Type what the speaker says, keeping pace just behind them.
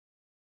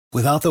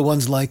Without the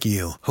ones like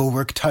you, who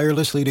work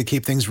tirelessly to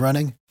keep things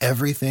running,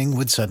 everything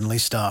would suddenly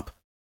stop.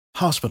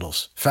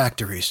 Hospitals,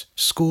 factories,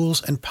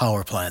 schools, and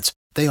power plants,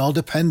 they all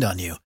depend on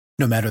you.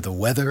 No matter the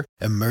weather,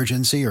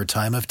 emergency, or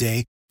time of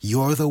day,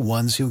 you're the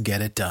ones who get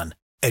it done.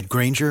 At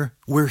Grainger,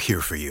 we're here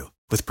for you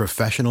with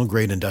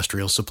professional-grade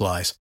industrial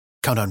supplies.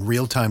 Count on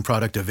real-time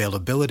product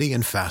availability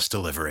and fast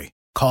delivery.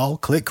 Call,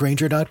 click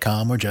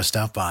Grainger.com, or just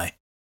stop by.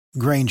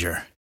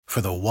 Grainger, for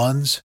the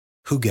ones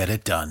who get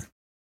it done.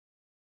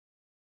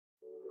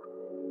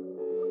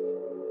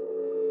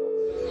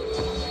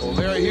 Well,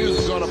 Larry Hughes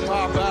is going to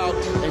pop out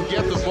and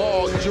get the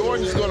ball.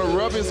 Jordan's going to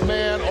rub his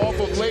man off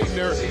of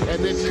Leitner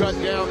and then cut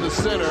down the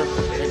center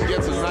and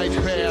gets a nice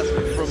pass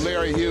from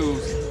Larry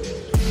Hughes.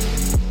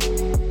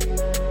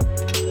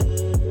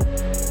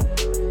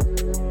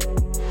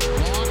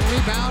 Long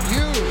rebound,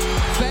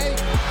 Hughes. Fake,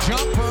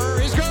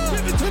 jumper is good.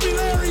 Give it to me,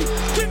 Larry.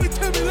 Give it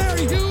to me,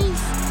 Larry Hughes.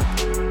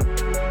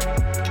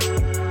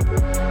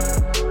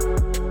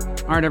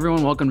 All right,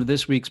 everyone, welcome to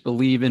this week's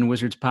Believe in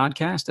Wizards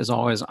podcast. As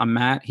always, I'm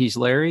Matt, he's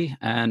Larry,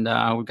 and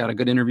we've got a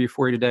good interview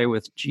for you today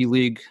with G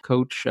League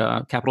coach,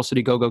 Capital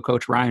City Go-Go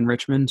coach Ryan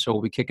Richmond, so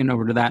we'll be kicking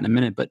over to that in a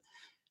minute. But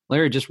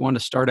Larry, just wanted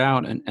to start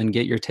out and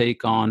get your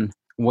take on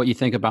what you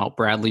think about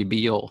Bradley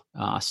Beal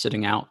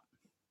sitting out.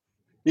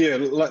 Yeah,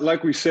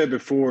 like we said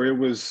before, it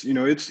was,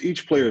 it's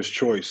each player's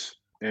choice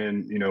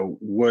and,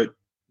 what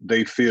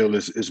they feel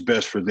is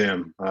best for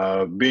them.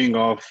 Being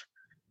off,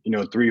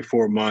 3 or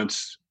 4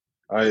 months,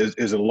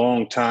 is a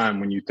long time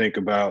when you think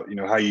about,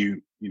 how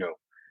you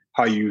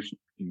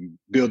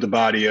build the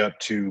body up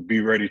to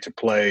be ready to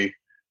play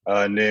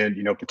and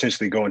then,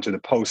 potentially go into the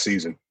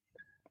postseason.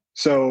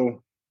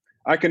 So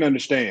I can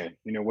understand,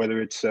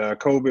 whether it's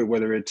COVID,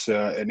 whether it's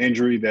an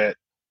injury that,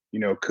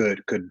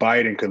 could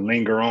bite and could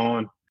linger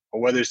on, or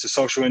whether it's the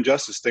social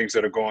injustice things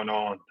that are going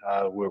on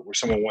where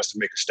someone wants to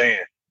make a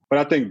stand. But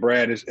I think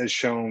Brad has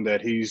shown that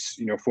he's,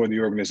 for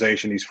the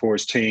organization, he's for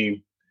his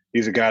team.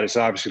 He's a guy that's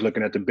obviously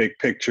looking at the big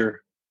picture.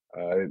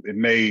 It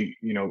may,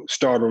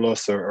 startle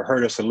us or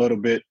hurt us a little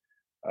bit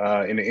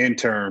in the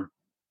interim.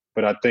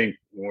 But I think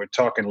when we're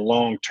talking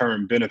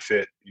long-term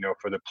benefit,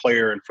 for the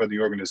player and for the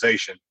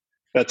organization,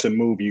 that's a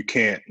move you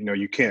can't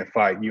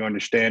fight. You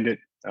understand it.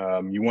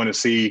 You want to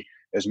see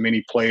as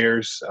many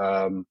players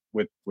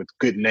with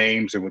good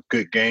names and with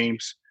good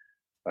games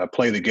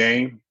play the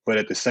game. But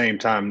at the same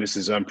time, this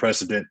is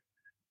unprecedented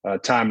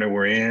time that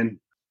we're in.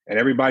 And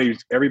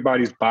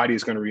everybody's body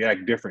is going to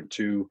react different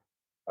to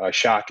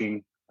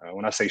shocking.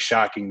 When I say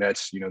shocking,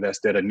 that's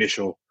that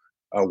initial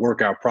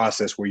workout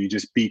process where you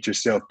just beat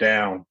yourself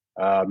down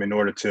in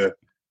order to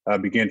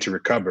begin to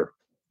recover.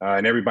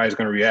 And everybody's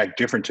going to react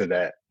different to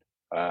that.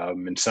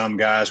 And some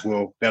guys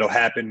that'll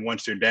happen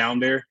once they're down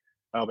there.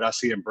 But I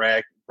see in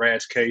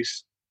Brad's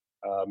case,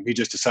 he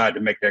just decided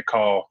to make that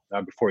call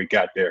before he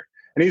got there.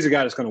 And he's a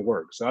guy that's going to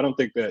work. So I don't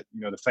think that,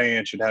 the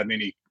fans should have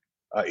any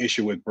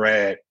issue with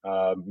Brad,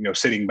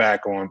 sitting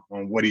back on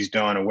what he's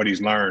done and what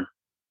he's learned.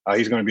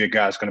 He's going to be a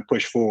guy that's going to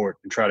push forward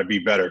and try to be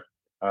better,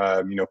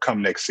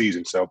 come next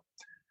season. So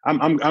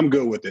I'm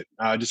good with it.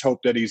 I just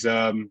hope that he's,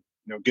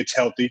 gets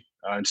healthy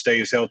and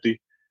stays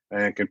healthy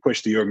and can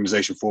push the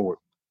organization forward.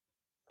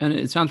 And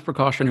it sounds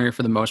precautionary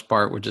for the most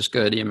part, which is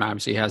good. He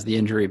obviously has the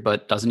injury,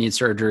 but doesn't need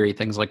surgery,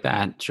 things like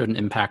that. Shouldn't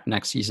impact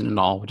next season at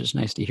all, which is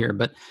nice to hear.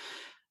 But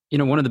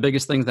one of the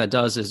biggest things that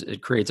does is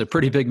it creates a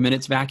pretty big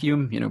minutes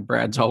vacuum.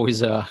 Brad's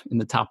always in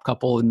the top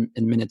couple in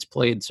minutes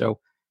played. So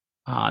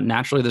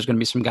naturally, there's going to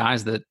be some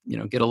guys that,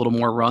 get a little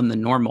more run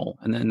than normal.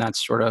 And then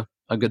that's sort of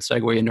a good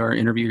segue into our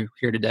interview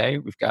here today.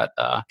 We've got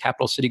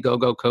Capital City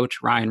Go-Go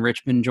coach Ryan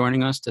Richmond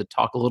joining us to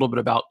talk a little bit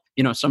about,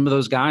 some of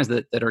those guys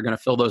that are going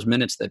to fill those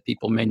minutes that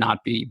people may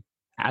not be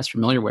as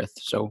familiar with.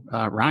 So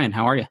Ryan,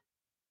 how are you?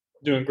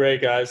 Doing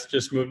great, guys.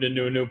 Just moved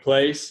into a new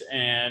place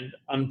and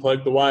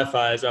unplugged the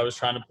Wi-Fi as I was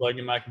trying to plug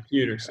in my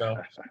computer. So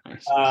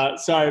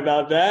sorry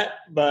about that,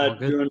 but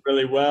doing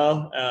really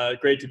well.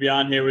 Great to be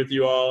on here with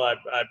you all. I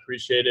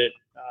appreciate it.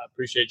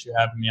 Appreciate you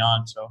having me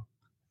on. So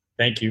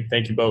thank you.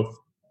 Thank you both.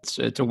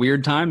 It's a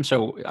weird time.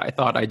 So I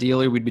thought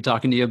ideally we'd be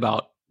talking to you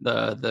about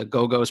the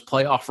Go-Go's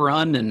playoff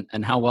run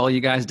and how well you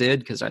guys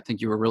did, because I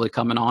think you were really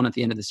coming on at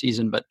the end of the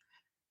season, but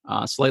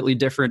slightly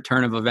different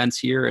turn of events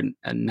here.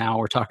 And now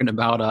we're talking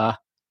about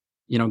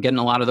getting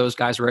a lot of those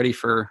guys ready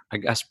for, I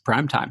guess,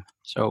 prime time.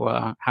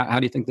 So how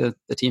do you think the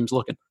team's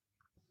looking?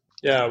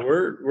 Yeah,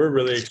 we're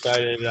really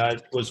excited. I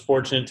was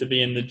fortunate to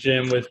be in the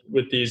gym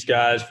with these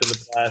guys for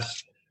the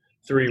past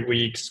 3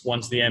 weeks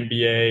once the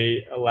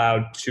NBA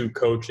allowed 2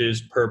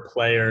 coaches per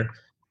player.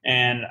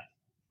 And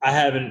I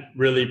haven't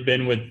really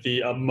been with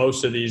the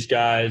most of these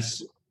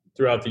guys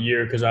throughout the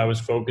year because I was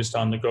focused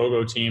on the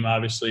Go-Go team,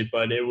 obviously,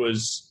 but it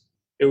was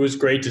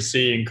great to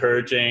see,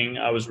 encouraging.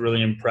 I was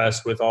really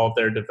impressed with all of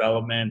their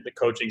development. The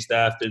coaching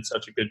staff did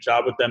such a good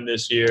job with them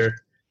this year.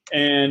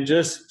 And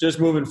just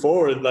moving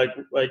forward, like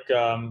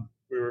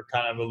we were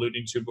kind of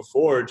alluding to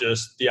before,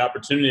 just the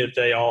opportunity that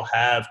they all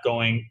have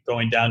going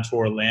down to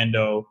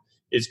Orlando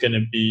is going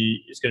to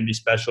be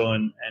special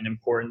and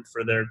important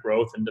for their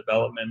growth and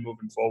development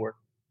moving forward.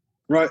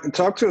 Right. And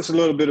talk to us a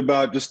little bit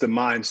about just the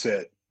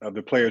mindset of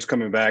the players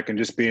coming back and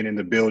just being in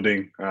the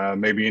building,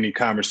 maybe any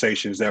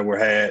conversations that were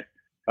had,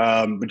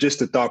 but just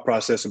the thought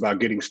process about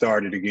getting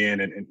started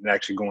again and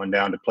actually going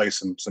down to play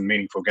some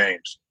meaningful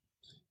games.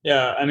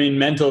 Yeah, I mean,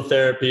 mental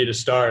therapy to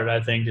start,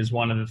 I think, is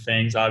one of the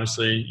things.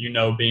 Obviously,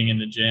 being in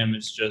the gym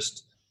is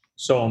just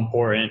so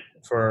important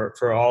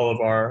for all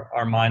of our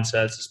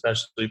mindsets,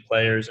 especially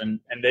players. And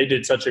they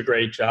did such a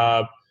great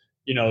job,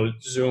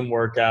 Zoom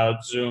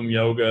workouts, Zoom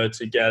yoga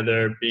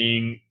together,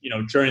 being,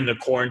 during the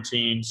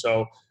quarantine.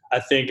 So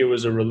I think it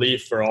was a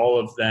relief for all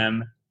of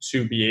them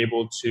to be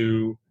able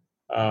to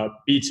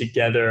be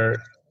together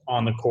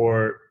on the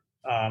court.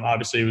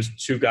 Obviously, it was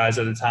 2 guys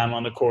at a time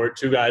on the court,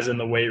 2 guys in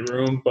the weight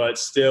room, but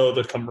still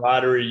the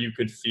camaraderie, you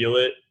could feel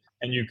it,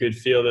 and you could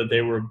feel that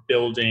they were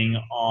building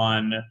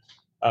on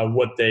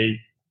what they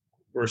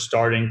were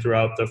starting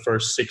throughout the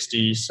first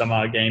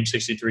 60-some-odd games,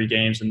 63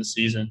 games in the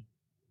season.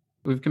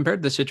 We've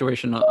compared the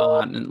situation a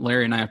lot, and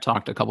Larry and I have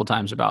talked a couple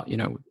times about,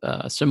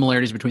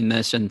 similarities between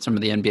this and some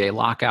of the NBA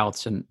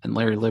lockouts, and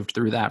Larry lived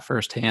through that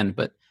firsthand.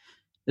 But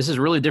this is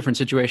a really different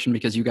situation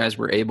because you guys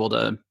were able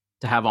to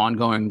have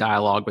ongoing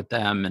dialogue with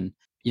them and,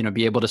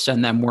 be able to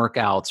send them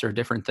workouts or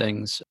different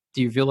things.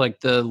 Do you feel like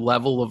the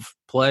level of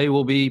play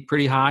will be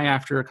pretty high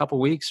after a couple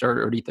weeks,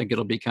 or do you think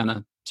it'll be kind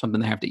of something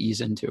they have to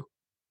ease into?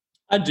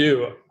 I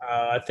do.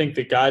 I think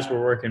the guys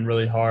were working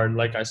really hard,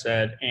 like I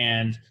said,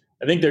 and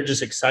I think they're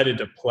just excited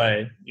to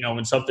play.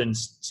 When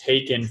something's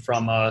taken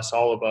from us,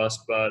 all of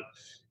us, but,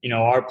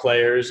 our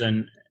players,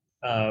 and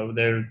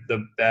they're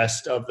the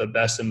best of the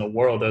best in the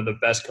world. They're the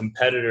best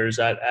competitors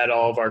at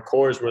all of our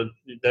cores.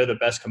 They're the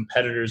best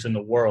competitors in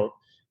the world.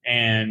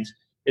 And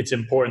it's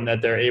important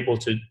that they're able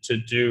to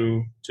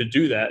do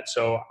that.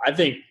 So I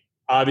think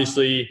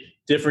obviously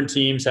different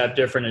teams have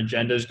different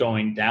agendas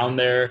going down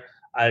there.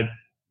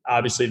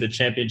 Obviously the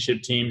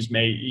championship teams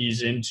may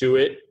ease into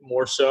it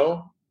more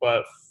so,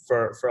 but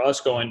for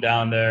us going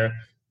down there,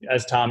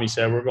 as Tommy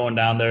said, we're going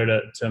down there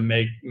to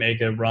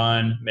make a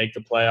run, make the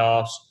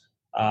playoffs.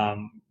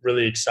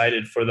 Really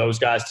excited for those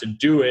guys to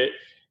do it.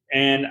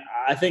 And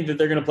I think that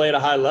they're going to play at a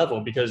high level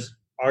because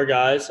our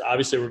guys,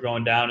 obviously we're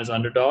going down as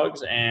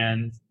underdogs,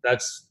 and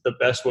that's the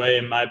best way,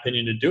 in my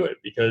opinion, to do it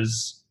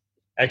because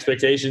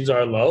expectations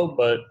are low,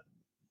 but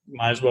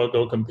might as well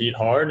go compete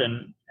hard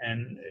and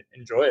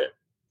enjoy it.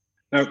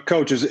 Now,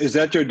 Coach, is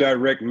that your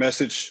direct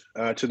message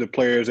to the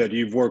players that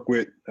you've worked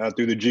with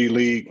through the G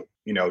League,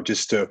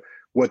 just to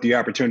what the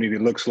opportunity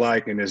looks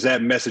like? And is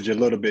that message a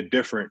little bit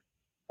different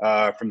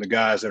from the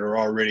guys that are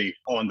already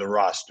on the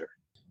roster?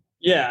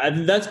 Yeah,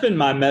 that's been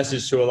my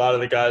message to a lot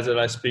of the guys that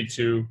I speak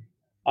to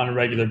on a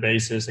regular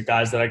basis, the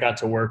guys that I got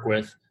to work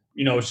with.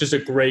 It's just a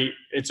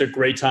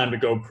great time to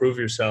go prove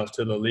yourself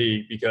to the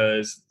league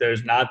because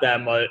there's not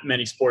that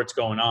many sports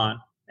going on.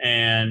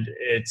 And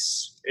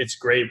it's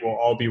great. We'll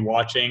all be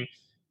watching.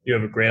 You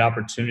have a great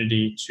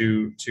opportunity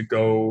to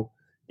go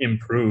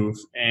improve.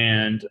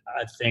 And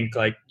I think,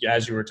 like,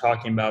 as you were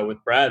talking about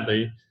with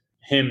Bradley,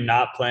 him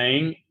not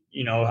playing,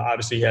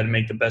 obviously he had to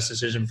make the best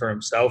decision for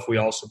himself. We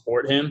all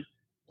support him.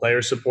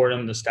 Players support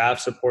him. The staff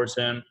supports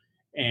him.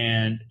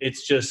 And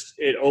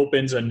it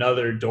opens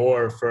another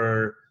door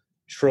for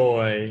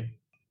Troy,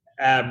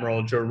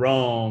 Admiral,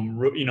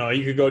 Jerome,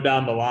 you could go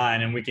down the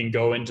line and we can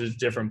go into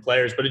different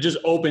players, but it just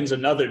opens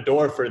another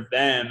door for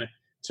them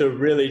to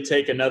really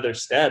take another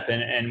step.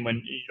 And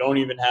when you don't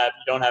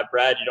have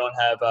Brad, you don't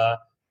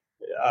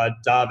have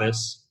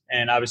Davis,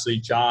 and obviously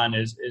John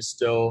is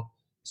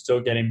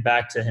still getting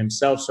back to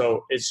himself.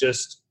 So it's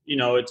just,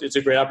 it's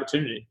a great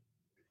opportunity.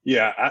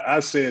 Yeah, I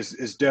say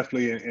it's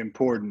definitely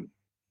important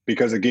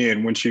because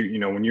again, when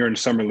you're in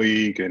summer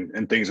league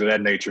and things of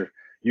that nature,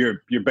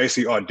 you're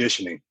basically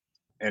auditioning.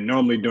 And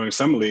normally during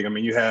summer league,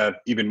 you have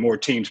even more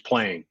teams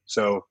playing.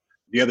 So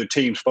the other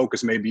team's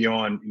focus may be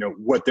on,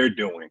 what they're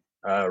doing.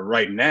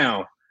 Right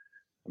now,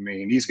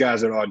 these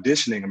guys are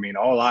auditioning.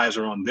 All eyes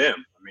are on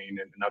them.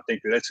 And I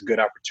think that's a good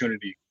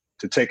opportunity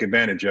to take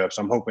advantage of.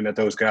 So I'm hoping that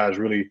those guys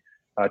really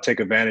take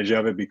advantage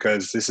of it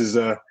because it's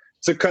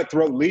a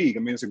cutthroat league.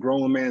 It's a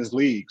grown man's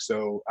league.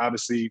 So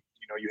obviously,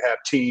 you have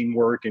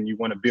teamwork and you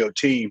want to build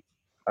team,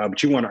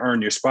 but you want to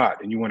earn your spot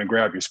and you want to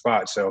grab your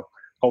spot. So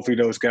hopefully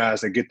those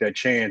guys that get that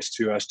chance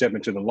to step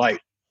into the light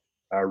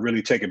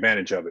really take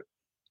advantage of it.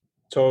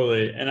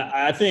 Totally. And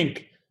I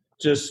think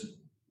just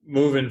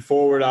moving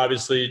forward,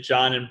 obviously,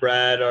 John and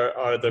Brad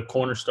are the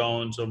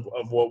cornerstones of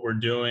what we're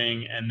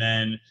doing. And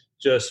then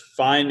just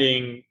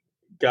finding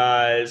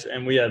guys,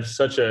 and we have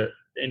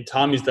and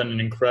Tommy's done an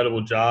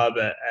incredible job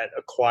at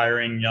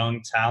acquiring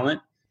young talent,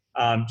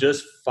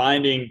 just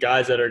finding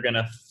guys that are going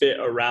to fit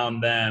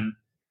around them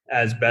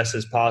as best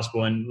as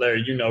possible. And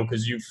Larry,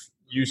 because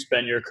you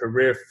spend your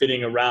career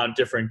fitting around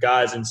different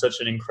guys in such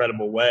an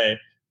incredible way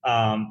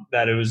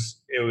that it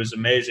was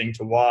amazing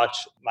to watch.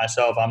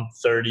 Myself, I'm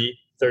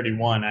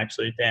 31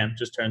 actually. Damn,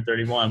 just turned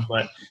 31.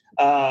 But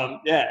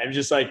it was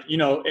just like,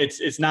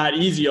 it's not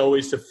easy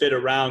always to fit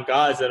around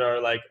guys that are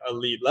like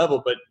elite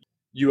level, but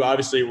you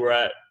obviously were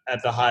at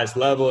the highest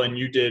level and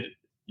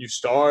you you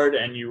starred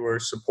and you were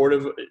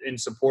supportive in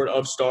support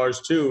of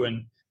stars too.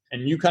 And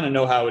you kind of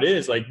know how it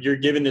is. Like, you're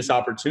given this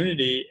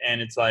opportunity,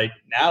 and it's like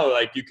now,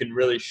 like, you can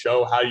really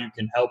show how you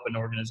can help an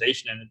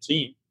organization and a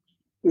team.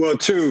 Well,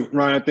 too,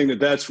 Ryan, I think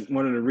that's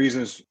one of the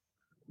reasons.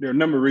 There are a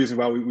number of reasons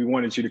why we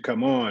wanted you to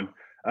come on,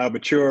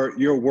 but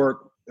your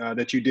work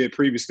that you did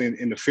previously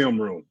in the film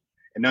room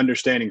and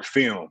understanding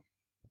film,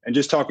 and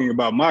just talking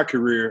about my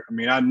career. I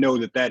mean, I know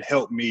that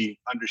helped me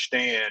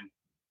understand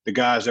the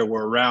guys that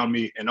were around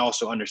me and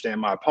also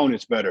understand my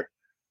opponents better.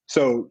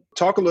 So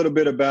talk a little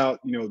bit about,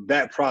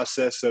 that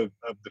process of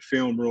the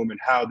film room and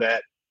how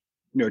that,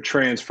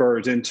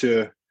 transfers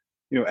into,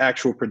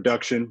 actual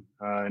production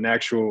and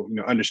actual,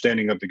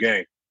 understanding of the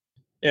game.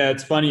 Yeah,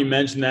 it's funny you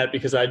mentioned that,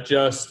 because I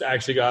just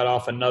actually got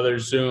off another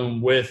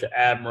Zoom with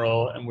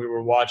Admiral, and we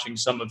were watching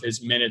some of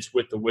his minutes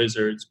with the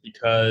Wizards,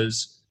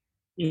 because,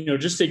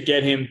 just to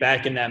get him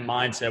back in that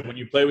mindset. When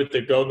you play with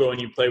the Go-Go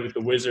and you play with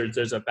the Wizards,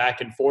 there's a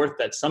back and forth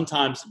that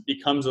sometimes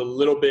becomes a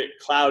little bit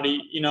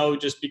cloudy,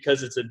 just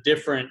because it's a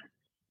different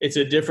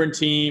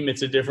team,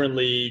 it's a different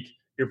league.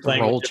 You're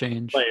playing with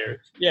different players.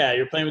 Yeah,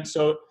 you're playing with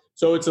so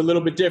it's a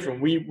little bit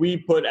different. We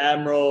put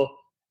Admiral,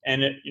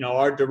 and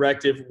our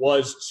directive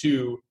was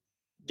to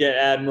get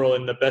Admiral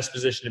in the best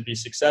position to be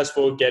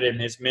successful, get him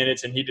his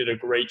minutes, and he did a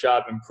great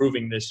job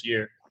improving this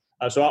year.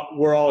 So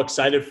we're all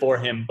excited for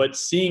him. But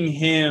seeing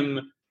him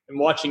and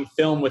watching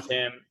film with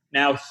him,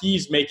 now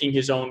he's making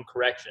his own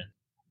correction.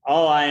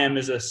 All I am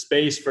is a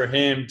space for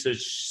him to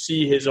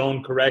see his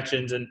own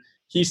corrections. And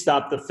he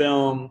stopped the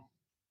film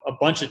a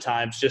bunch of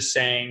times just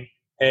saying,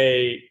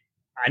 hey,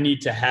 I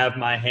need to have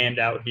my hand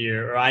out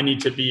here, or I need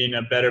to be in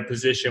a better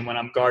position when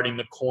I'm guarding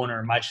the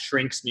corner. My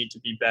shrinks need to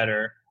be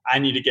better. I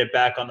need to get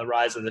back on the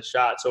rise of the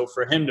shot. So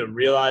for him to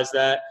realize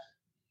that,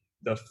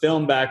 the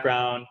film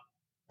background,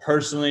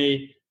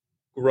 personally,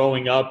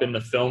 growing up in the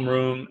film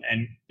room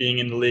and being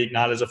in the league,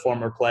 not as a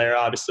former player,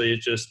 obviously,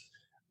 it's just,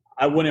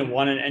 I wouldn't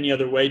want it any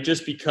other way,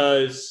 just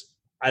because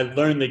I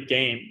learned the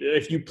game.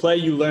 If you play,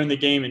 you learn the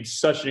game in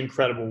such an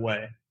incredible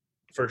way,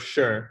 for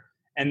sure.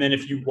 And then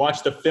if you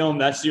watch the film,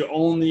 that's the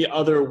only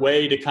other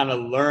way to kind of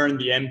learn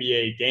the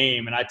NBA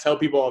game. And I tell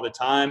people all the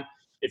time,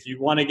 if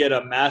you want to get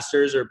a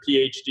master's or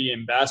PhD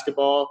in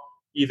basketball,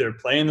 either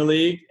play in the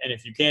league, and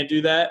if you can't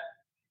do that,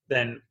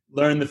 then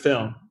learn the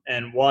film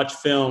and watch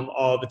film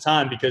all the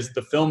time, because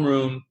the film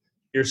room,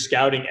 you're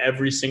scouting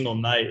every single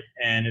night,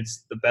 and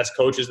it's the best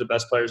coaches, the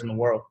best players in the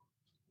world.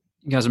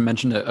 You guys have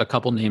mentioned a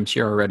couple names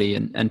here already,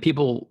 and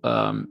people,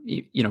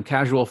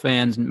 casual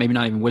fans, maybe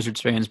not even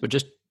Wizards fans, but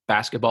just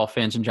basketball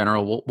fans in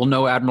general will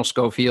know Admiral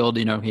Schofield.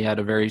 He had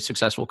a very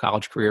successful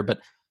college career, but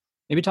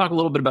maybe talk a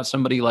little bit about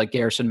somebody like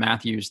Garrison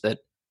Matthews, that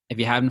if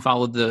you haven't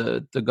followed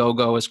the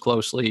Go-Go as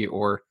closely,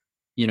 or,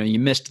 you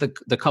missed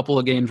the couple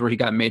of games where he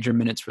got major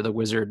minutes for the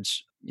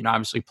Wizards,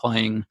 obviously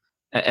playing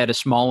at a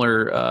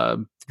smaller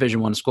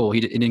Division I school, he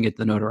didn't get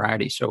the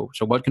notoriety. So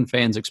what can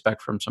fans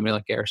expect from somebody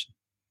like Garrison?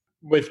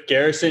 With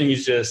Garrison,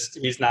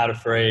 he's not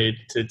afraid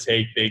to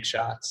take big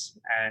shots.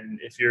 And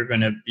if you're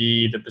going to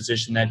be the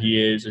position that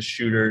he is, a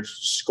shooter,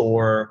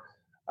 scorer,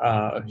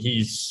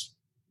 he's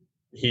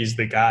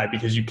the guy,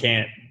 because you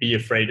can't be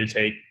afraid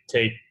to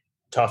take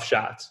tough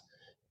shots.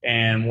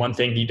 And one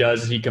thing he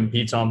does is he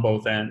competes on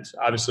both ends.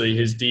 Obviously,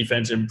 his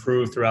defense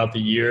improved throughout the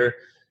year.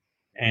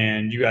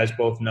 And you guys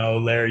both know,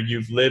 Larry,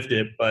 you've lived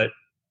it, but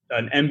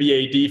an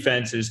NBA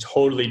defense is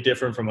totally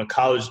different from a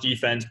college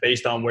defense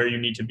based on where you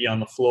need to be on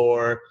the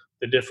floor,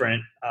 the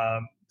different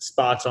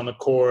spots on the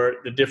court,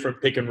 the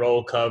different pick and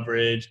roll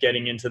coverage,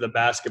 getting into the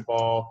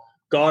basketball,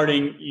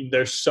 guarding.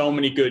 There's so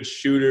many good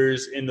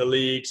shooters in the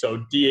league.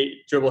 So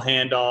dribble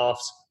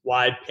handoffs,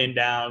 wide pin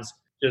downs,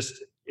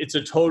 it's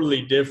a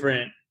totally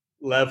different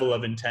level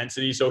of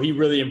intensity. So he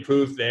really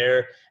improved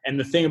there. And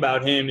the thing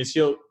about him is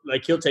he'll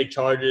take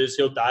charges,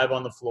 he'll dive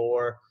on the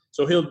floor.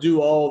 So he'll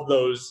do all of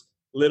those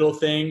little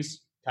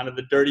things, kind of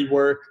the dirty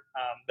work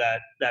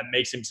that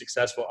makes him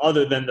successful,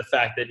 other than the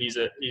fact that he's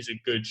a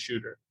good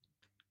shooter.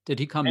 Did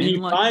he come and in? He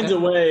finds a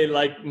way.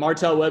 Like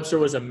Martell Webster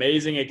was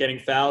amazing at getting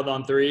fouled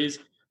on threes.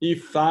 He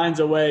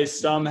finds a way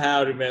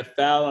somehow to get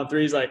fouled on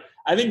threes. Like,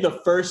 I think the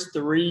first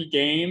 3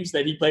 games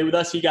that he played with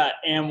us, he got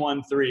and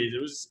 1 threes.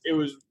 It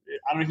was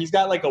I don't know. He's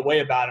got like a way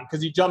about him,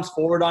 because he jumps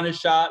forward on his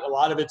shot. A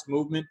lot of it's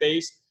movement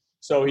based,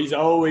 so he's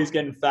always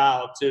getting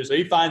fouled too. So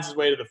he finds his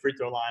way to the free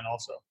throw line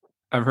also.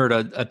 I've heard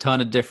a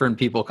ton of different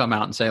people come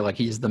out and say like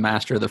he's the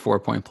master of the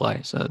 4-point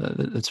play. So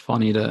it's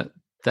funny to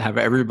have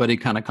everybody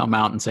kind of come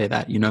out and say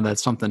that.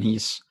 That's something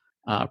he's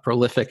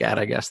prolific at,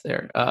 I guess.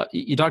 There,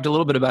 you talked a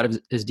little bit about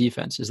his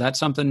defense. Is that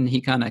something he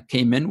kind of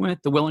came in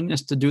with, the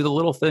willingness to do the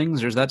little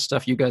things, or is that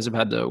stuff you guys have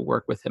had to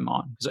work with him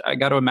on? Because I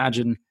got to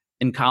imagine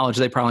in college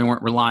they probably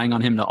weren't relying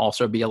on him to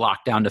also be a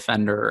lockdown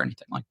defender or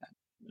anything like that.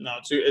 No,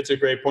 it's a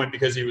great point,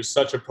 because he was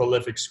such a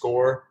prolific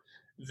scorer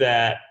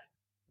that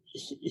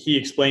he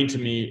explained to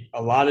me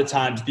a lot of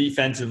times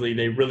defensively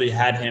they really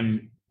had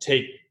him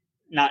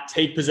not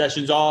take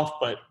possessions off,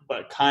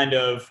 but kind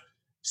of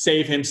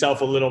save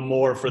himself a little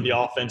more for the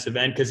offensive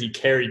end, because he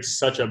carried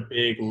such a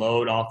big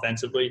load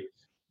offensively.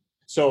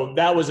 So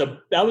that was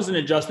an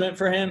adjustment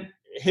for him.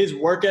 His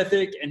work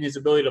ethic and his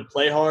ability to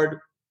play hard,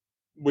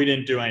 we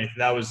didn't do anything.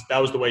 That was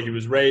the way he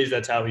was raised.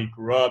 That's how he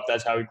grew up.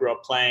 That's how he grew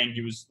up playing.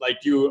 He was, like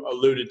you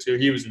alluded to,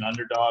 he was an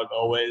underdog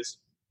always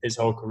his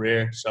whole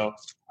career. So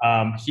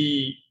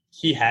he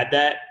had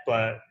that,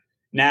 but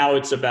now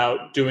it's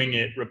about doing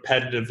it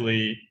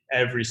repetitively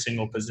every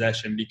single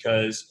possession,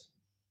 because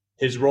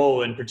his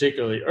role, in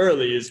particularly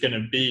early, is going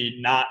to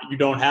be you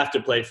don't have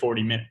to play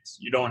 40 minutes.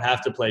 You don't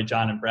have to play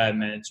John and Brad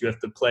minutes. You have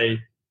to play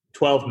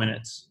 12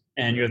 minutes,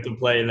 and you have to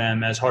play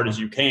them as hard as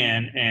you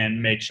can and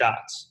make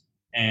shots.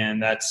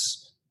 And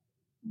that's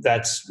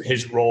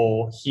his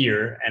role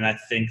here. And I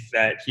think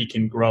that he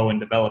can grow and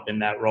develop in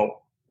that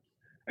role.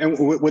 And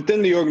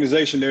within the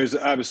organization, there's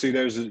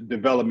a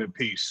development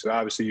piece. So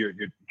obviously, you're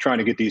trying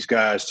to get these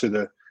guys to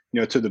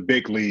the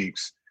big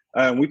leagues.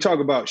 We talk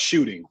about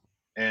shooting,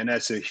 and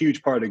that's a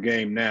huge part of the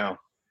game now.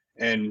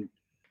 And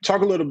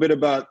talk a little bit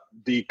about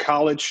the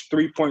college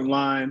three-point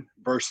line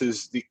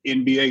versus the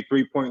NBA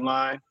three-point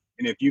line,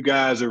 and if you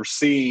guys are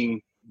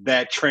seeing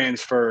that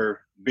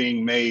transfer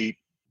being made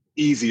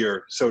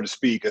easier, so to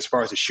speak, as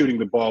far as shooting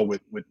the ball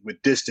with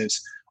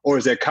distance, or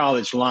is that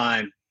college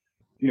line,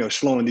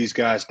 slowing these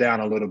guys down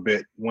a little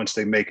bit once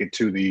they make it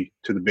to the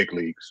big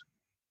leagues?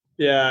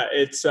 Yeah,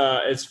 it's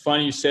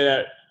funny you say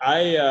that.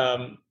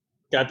 I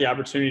got the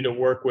opportunity to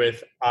work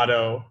with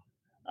Otto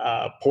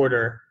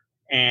Porter,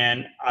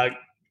 and I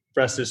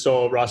rest his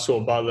soul,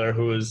 Rasul Butler,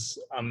 who was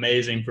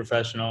amazing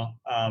professional.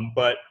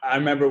 But I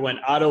remember when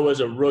Otto was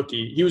a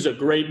rookie, he was a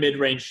great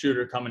mid-range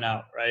shooter coming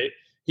out, right?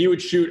 He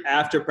would shoot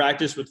after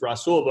practice with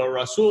Rasul, but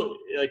Rasul,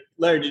 like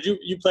Larry, did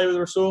you play with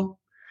Rasul?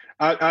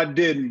 I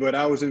didn't, but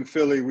I was in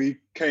Philly. We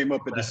came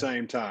up at the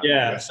same time.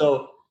 Yeah.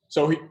 So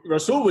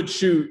Rasul would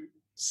shoot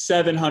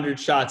 700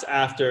 shots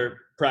after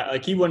practice.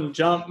 Like, he wouldn't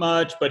jump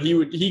much, but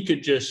he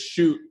could just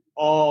shoot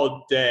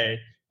all day.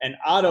 And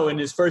Otto, in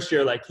his first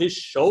year, like, his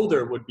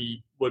shoulder would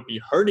be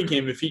hurting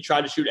him if he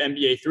tried to shoot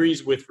NBA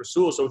threes with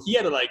Rasul. So he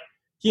had to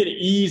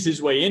ease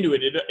his way into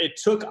it. It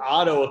took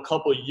Otto a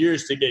couple of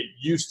years to get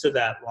used to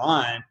that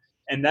line.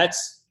 And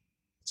that's,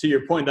 to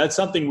your point, that's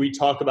something we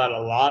talk about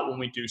a lot when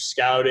we do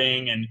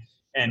scouting,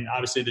 and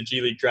obviously the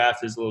G League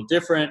draft is a little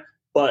different,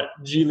 but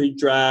G League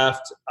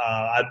draft,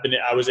 I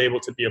was able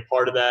to be a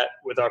part of that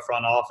with our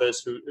front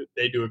office, who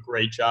they do a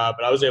great job,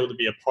 but I was able to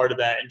be a part of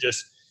that, and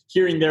just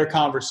hearing their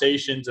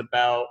conversations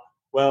about,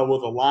 well, will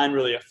the line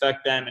really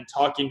affect them, and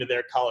talking to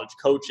their college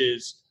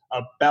coaches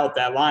about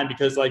that line,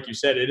 because like you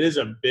said, it is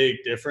a big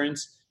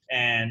difference.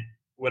 And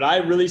what I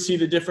really see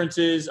the difference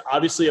is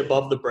obviously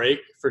above the break,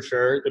 for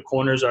sure. The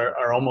corners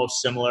are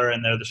almost similar,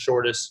 and they're the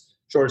shortest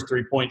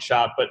three-point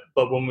shot.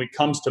 But when it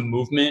comes to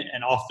movement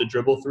and off the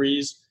dribble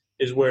threes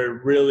is where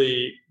it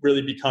really,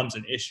 really becomes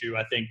an issue.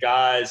 I think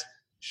guys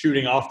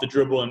shooting off the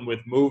dribble and with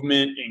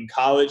movement in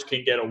college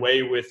can get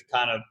away with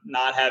kind of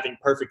not having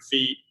perfect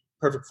feet,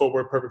 perfect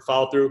footwork, perfect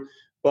follow through.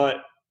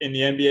 But in the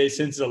NBA,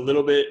 since it's a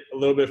little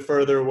bit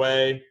further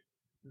away,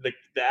 the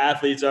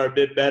athletes are a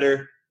bit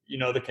better.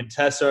 The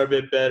contests are a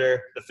bit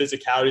better. The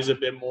physicality is a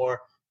bit more.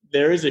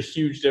 There is a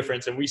huge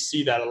difference, and we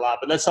see that a lot.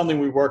 But that's something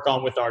we work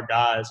on with our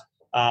guys.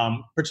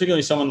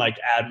 Particularly someone like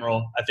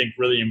Admiral, I think,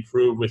 really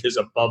improved with his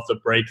above the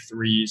break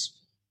threes.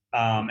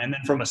 And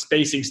then from a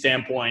spacing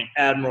standpoint,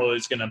 Admiral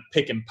is going to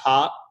pick and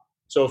pop.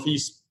 So if he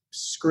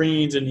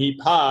screens and he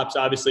pops,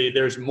 obviously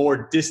there's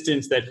more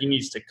distance that he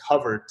needs to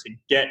cover to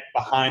get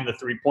behind the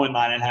 3-point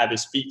line and have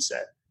his feet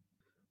set.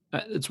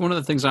 It's one of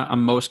the things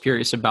I'm most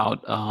curious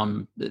about,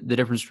 the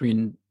difference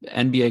between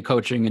NBA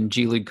coaching and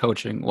G League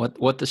coaching,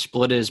 what the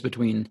split is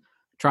between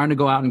trying to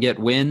go out and get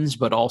wins,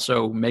 but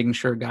also making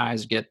sure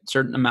guys get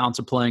certain amounts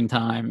of playing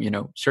time,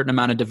 certain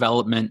amount of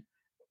development.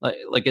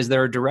 Like, is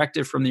there a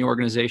directive from the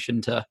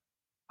organization to,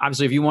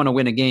 obviously, if you want to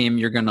win a game,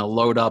 you're going to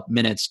load up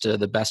minutes to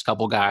the best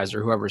couple guys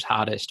or whoever's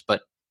hottest,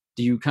 but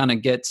do you kind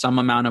of get some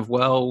amount of,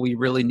 well, we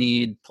really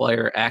need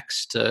player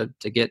X to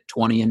get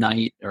 20 a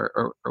night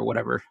or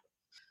whatever?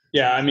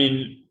 Yeah. I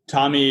mean,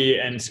 Tommy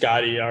and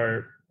Scotty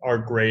are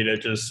great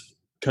at just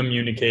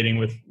communicating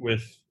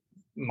with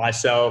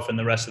myself and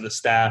the rest of the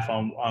staff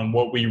on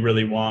what we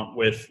really want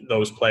with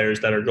those players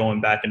that are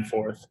going back and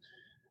forth.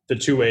 The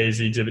 2As,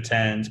 the Exhibit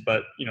 10s,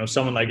 but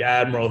someone like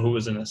Admiral, who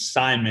was an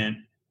assignment,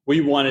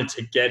 we wanted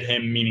to get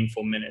him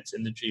meaningful minutes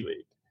in the G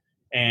League.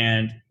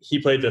 And he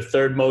played the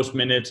third most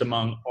minutes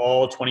among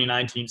all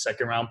 2019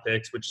 second round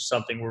picks, which is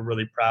something we're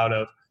really proud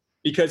of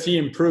because he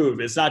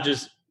improved. It's not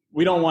just,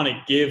 we don't want to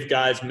give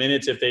guys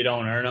minutes if they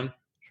don't earn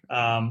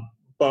them.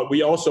 But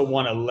we also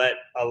want to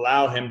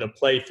allow him to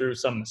play through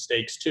some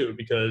mistakes too,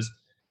 because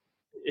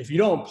if you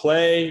don't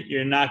play,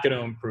 you're not going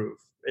to improve.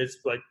 It's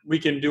like we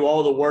can do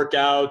all the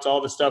workouts,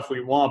 all the stuff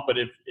we want, but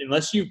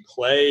unless you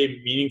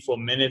play meaningful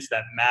minutes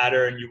that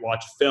matter and you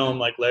watch film,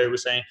 like Larry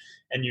was saying,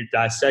 and you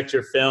dissect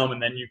your film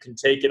and then you can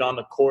take it on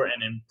the court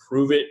and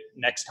improve it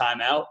next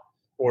time out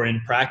or in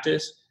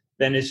practice,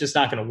 then it's just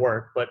not going to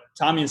work. But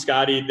Tommy and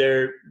Scotty,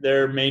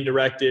 their main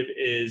directive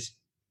is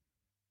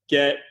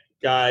get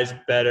guys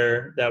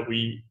better that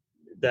we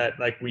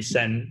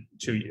send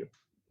to you.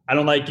 I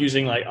don't like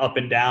using like up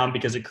and down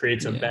because it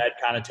creates a bad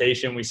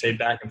connotation. We say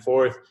back and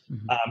forth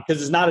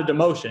because it's not a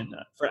demotion.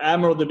 For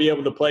Admiral to be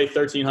able to play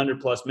 1,300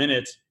 plus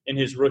minutes in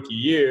his rookie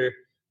year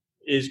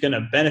is going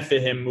to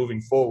benefit him moving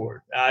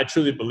forward. I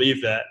truly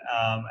believe that.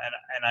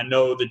 And I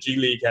know the G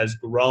League has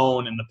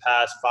grown in the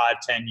past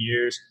 5-10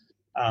 years.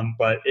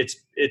 But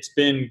it's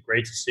been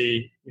great to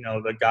see,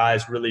 the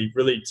guys really,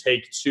 really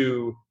take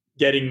to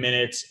getting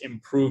minutes,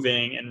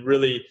 improving, and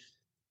really.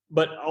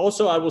 But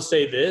also I will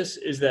say this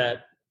is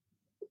that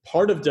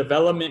part of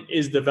development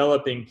is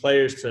developing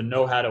players to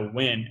know how to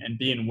win and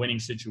be in winning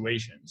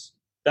situations.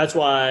 That's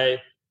why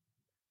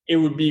it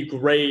would be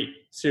great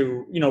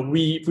to,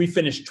 we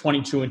finished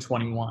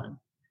 22-21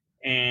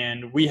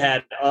 and we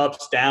had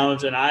ups,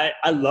 downs, and I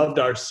loved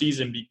our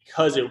season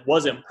because it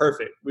wasn't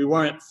perfect. We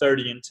weren't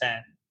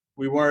 30-10.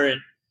 We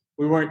weren't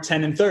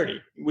 10-30.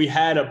 We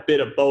had a bit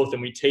of both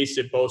and we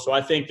tasted both. So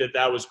I think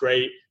that was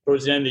great.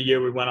 Towards the end of the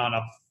year, we went on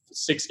a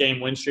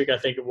 6-game win streak, I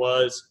think it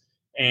was.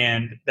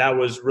 And that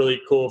was really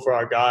cool for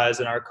our guys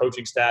and our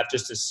coaching staff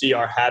just to see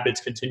our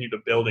habits continue to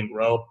build and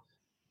grow.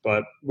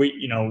 But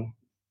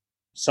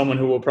someone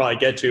who we'll probably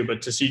get to,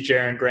 but to see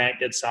Jaren Grant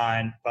get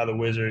signed by the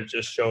Wizards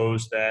just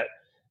shows that,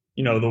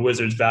 the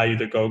Wizards value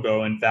the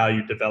go-go and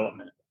value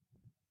development.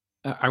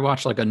 I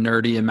watch like a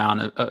nerdy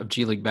amount of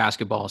G League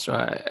basketball, so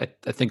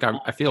I think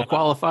I feel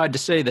qualified to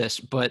say this.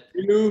 But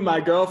you, my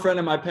girlfriend,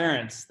 and my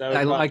parents.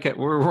 I like it.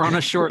 We're on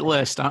a short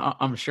list,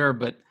 I'm sure.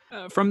 But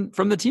from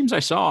the teams I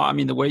saw, I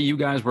mean, the way you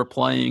guys were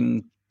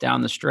playing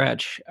down the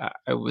stretch,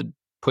 I would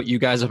put you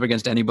guys up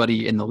against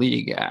anybody in the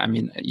league. I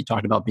mean, you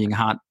talked about being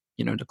hot,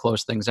 to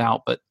close things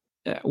out. But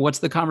what's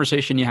the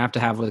conversation you have to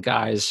have with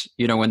guys,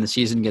 when the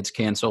season gets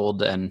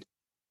canceled and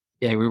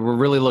we were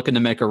really looking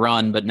to make a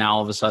run, but now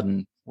all of a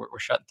sudden we're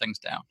shutting things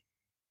down?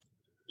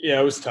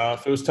 Yeah, it was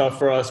tough. It was tough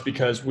for us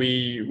because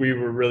we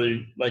were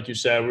really, like you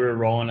said, we were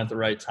rolling at the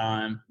right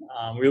time.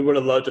 We would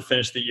have loved to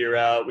finish the year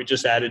out. We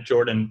just added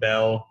Jordan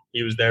Bell.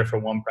 He was there for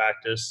one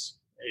practice.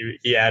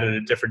 He added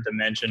a different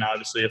dimension,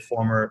 obviously a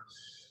former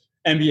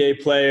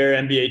NBA player,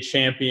 NBA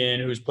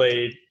champion who's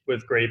played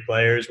with great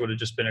players, would have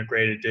just been a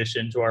great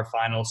addition to our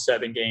final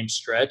 7-game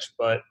stretch.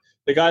 But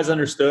the guys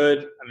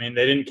understood. I mean,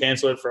 they didn't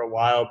cancel it for a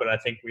while, but I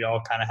think we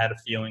all kind of had a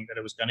feeling that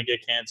it was going to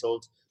get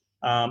canceled.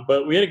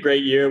 But we had a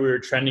great year. We were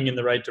trending in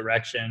the right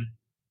direction.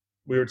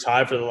 We were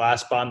tied for the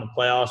last spot in the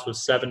playoffs with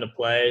 7 to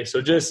play.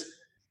 So just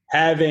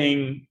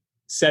having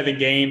 7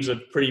 games of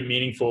pretty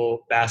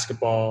meaningful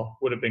basketball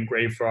would have been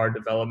great for our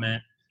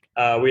development.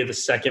 We had the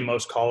second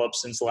most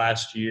call-ups since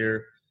last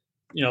year.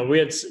 We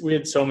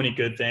had so many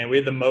good things. We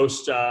had the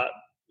most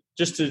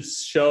just to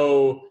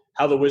show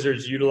how the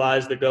Wizards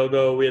utilize the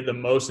go-go. We had the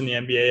most in the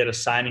NBA at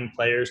assigning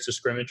players to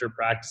scrimmage or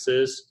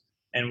practices,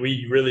 and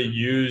we really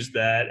used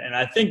that. And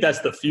I think that's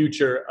the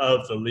future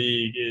of the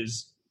league.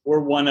 Is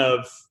we're one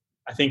of,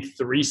 I think,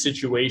 3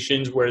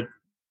 situations where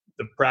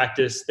the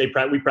practice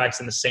we practice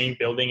in the same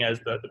building as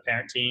the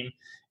parent team,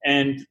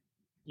 and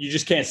you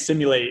just can't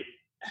simulate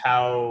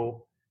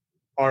how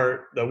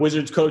the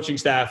Wizards coaching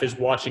staff is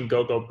watching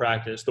go-go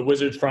practice. The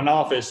Wizards front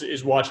office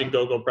is watching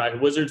go-go practice.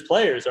 Wizards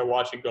players are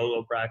watching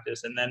go-go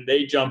practice. And then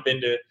they jump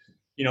into,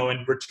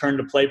 in return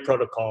to play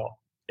protocol.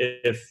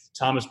 If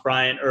Thomas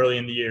Bryant early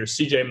in the year,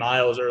 CJ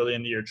Miles early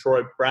in the year,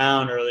 Troy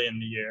Brown early in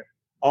the year,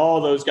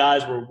 all those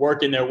guys were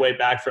working their way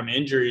back from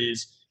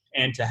injuries,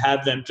 and to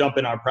have them jump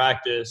in our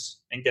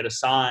practice and get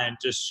assigned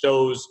just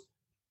shows,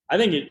 I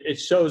think it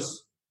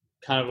shows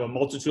kind of a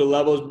multitude of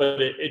levels,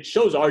 but it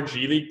shows our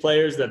G League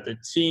players that the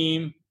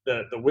team,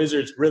 the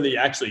Wizards really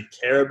actually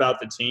care about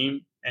the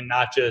team and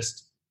not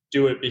just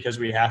do it because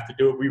we have to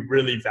do it. We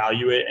really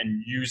value it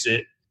and use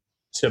it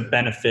to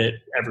benefit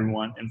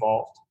everyone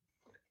involved.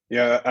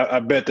 Yeah,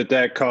 I bet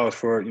that calls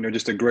for,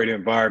 just a great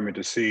environment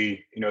to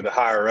see, the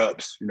higher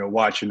ups,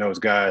 watching those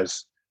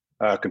guys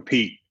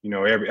compete,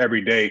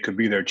 every day could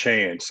be their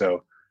chance.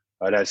 So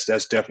that's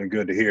definitely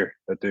good to hear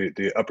that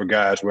the upper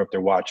guys were up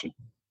there watching.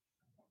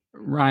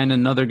 Ryan,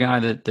 another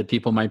guy that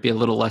people might be a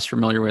little less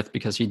familiar with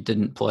because he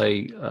didn't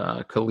play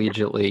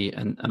collegiately,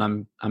 and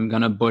I'm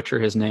gonna butcher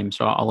his name,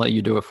 so I'll let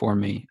you do it for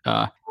me.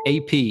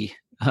 AP.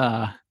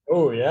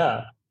 Oh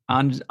yeah.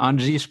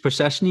 Andrzej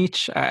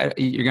Posesnic.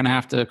 You're gonna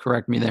have to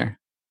correct me there.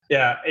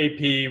 Yeah, AP.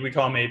 We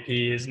call him AP.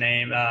 His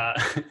name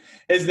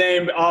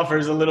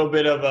offers a little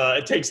bit of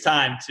it takes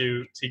time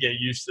to get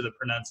used to the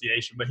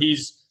pronunciation, but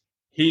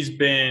he's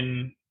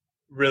been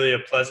really a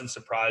pleasant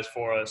surprise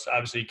for us.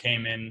 Obviously, he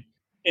came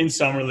in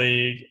summer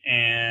league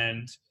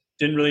and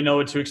didn't really know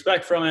what to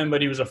expect from him,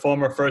 but he was a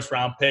former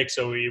first-round pick,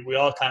 so we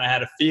all kind of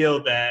had a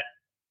feel that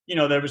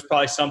there was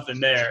probably something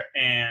there.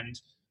 And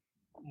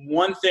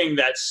one thing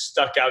that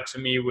stuck out to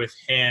me with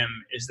him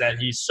is that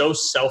he's so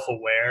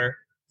self-aware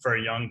for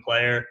a young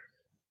player.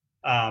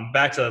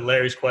 Back to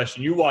Larry's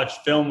question, you watch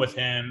film with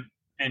him,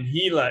 and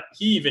he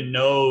even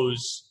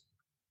knows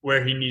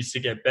where he needs to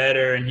get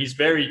better, and he's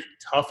very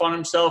tough on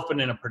himself, but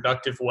in a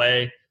productive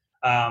way.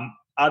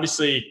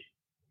 Obviously,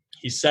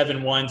 he's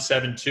 7'1",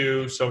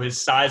 7'2", so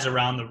his size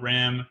around the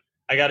rim.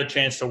 I got a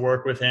chance to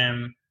work with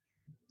him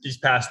these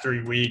past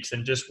 3 weeks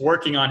and just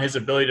working on his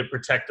ability to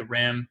protect the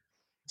rim,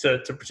 to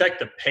protect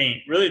the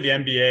paint. Really, the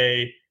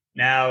NBA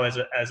now as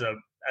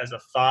a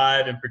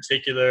five in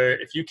particular,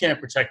 if you can't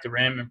protect the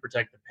rim and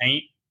protect the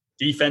paint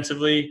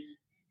defensively,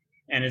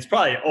 and it's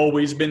probably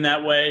always been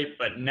that way,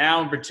 but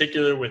now in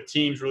particular with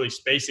teams really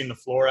spacing the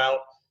floor out,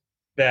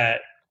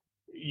 that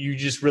you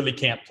just really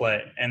can't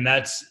play. And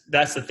that's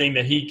the thing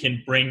that he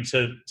can bring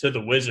to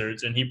the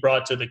Wizards, and he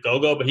brought to the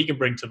Go-Go, but he can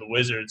bring to the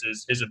Wizards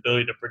is his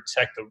ability to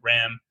protect the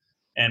rim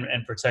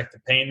and protect the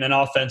paint. And then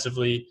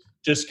offensively,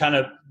 just kind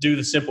of do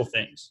the simple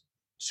things: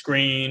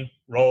 screen,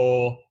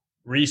 roll,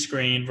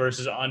 rescreen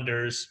versus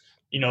unders,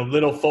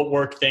 little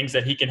footwork things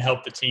that he can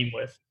help the team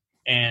with.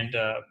 And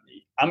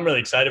I'm really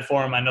excited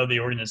for him. I know the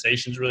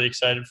organization's really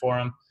excited for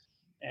him.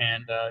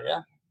 And,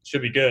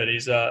 should be good.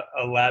 He's a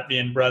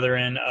Latvian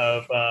brethren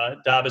of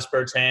Davis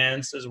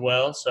Bertans as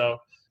well. So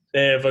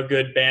they have a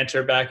good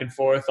banter back and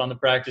forth on the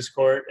practice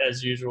court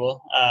as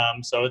usual.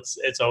 So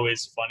it's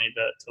always funny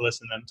to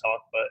listen to them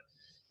talk, but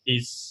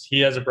he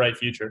has a bright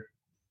future.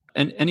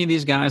 And any of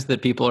these guys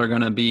that people are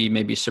going to be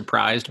maybe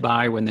surprised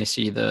by when they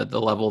see the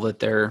level that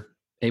they're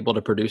able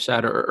to produce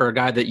at, or a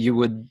guy that you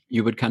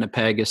would kind of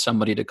peg as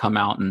somebody to come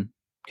out and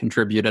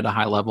contribute at a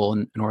high level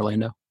in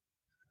Orlando?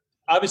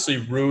 Obviously,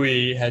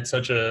 Rui had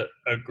such a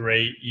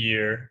great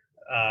year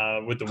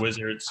with the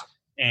Wizards,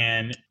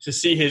 and to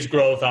see his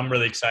growth, I'm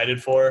really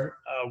excited for.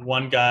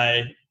 One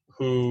guy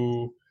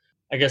who,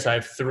 I guess I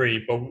have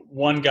three, but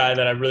one guy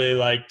that I really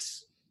liked,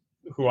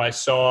 who I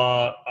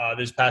saw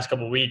this past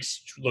couple of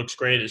weeks, looks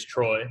great, is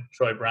Troy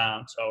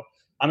Brown. So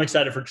I'm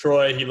excited for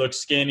Troy. He looks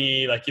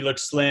skinny, he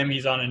looks slim.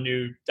 He's on a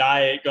new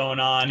diet going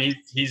on.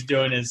 He's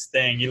doing his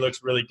thing. He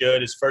looks really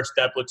good. His first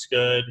step looks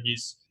good.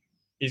 He's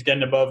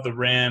getting above the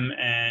rim,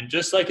 and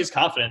just his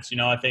confidence,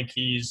 I think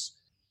he's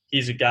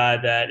a guy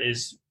that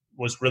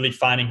was really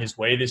finding his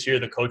way this year.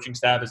 The coaching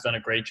staff has done a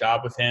great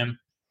job with him.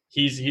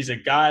 He's a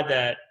guy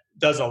that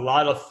does a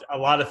lot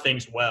of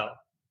things well.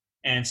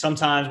 And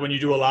sometimes when you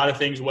do a lot of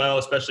things well,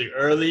 especially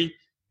early,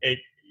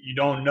 you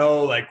don't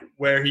know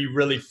where he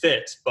really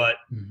fits. But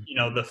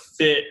the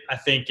fit, I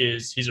think,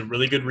 is he's a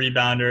really good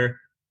rebounder.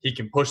 He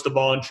can push the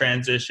ball in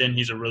transition.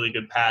 He's a really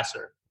good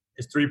passer.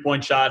 His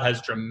 3-point shot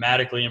has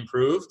dramatically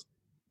improved.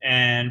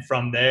 And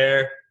from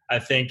there, I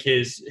think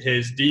his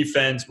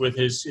defense with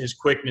his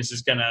quickness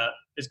is gonna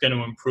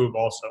improve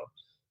also.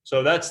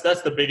 So that's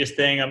the biggest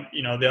thing.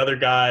 The other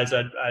guys,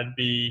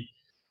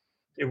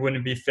 it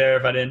wouldn't be fair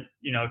if I didn't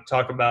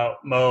talk about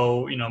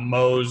Mo.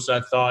 Mo's, I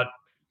thought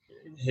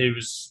he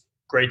was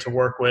great to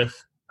work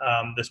with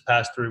this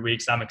past 3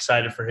 weeks. I'm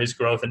excited for his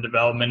growth and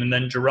development. And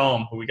then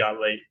Jerome, who we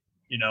got late,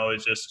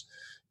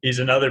 he's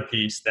another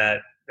piece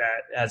that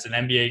has an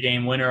NBA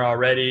game winner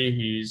already.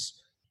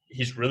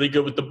 He's really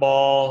good with the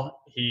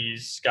ball.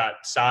 He's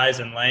got size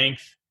and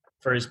length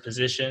for his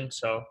position.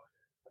 So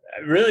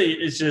really,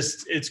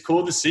 it's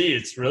cool to see.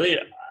 It's really,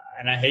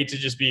 and I hate to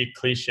just be a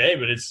cliche,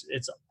 but it's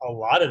a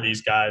lot of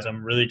these guys.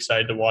 I'm really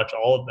excited to watch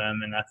all of them.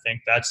 And I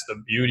think that's the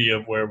beauty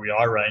of where we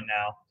are right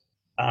now,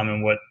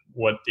 and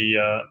what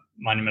the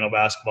Monumental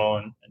Basketball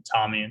and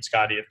Tommy and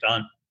Scotty have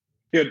done.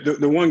 Yeah,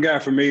 the one guy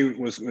for me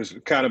was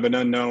kind of an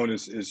unknown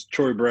is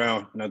Troy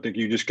Brown, and I think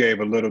you just gave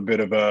a little bit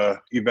of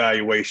a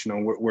evaluation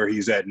on where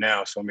he's at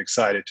now. So I'm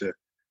excited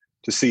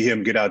to see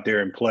him get out there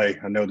and play.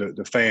 I know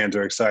the fans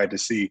are excited to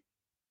see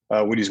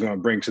what he's going to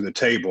bring to the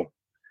table.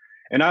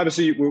 And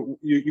obviously,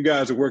 you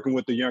guys are working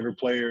with the younger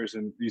players,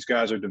 and these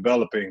guys are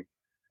developing.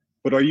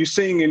 But are you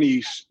seeing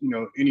any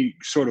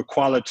sort of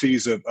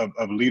qualities of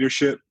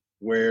leadership,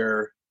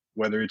 whether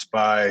it's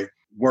by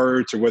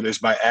words or whether it's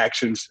by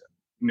actions,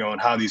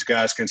 and how these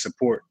guys can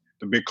support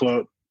the big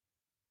club?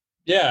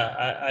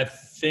 Yeah, I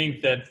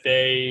think that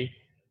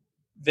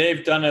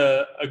they've done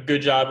a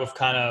good job of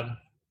kind of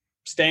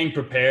staying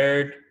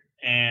prepared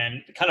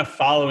and kind of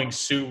following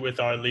suit with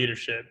our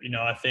leadership.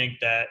 I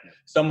think that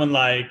someone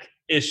like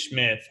Ish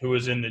Smith, who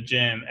was in the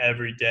gym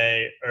every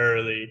day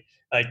early,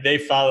 they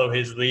follow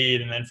his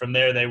lead, and then from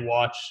there they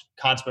watch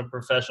consummate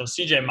professionals.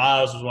 CJ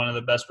Miles was one of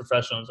the best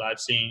professionals I've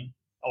seen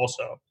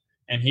also,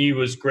 and he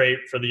was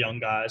great for the young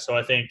guys. So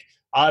I think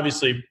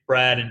obviously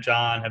Brad and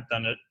John have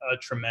done a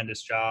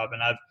tremendous job,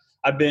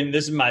 and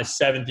this is my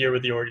 7th year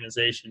with the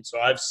organization, so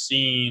I've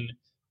seen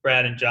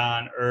Brad and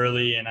John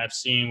early, and I've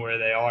seen where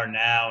they are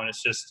now, and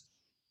it's just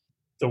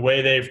the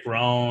way they've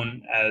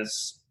grown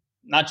as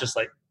not just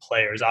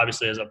players.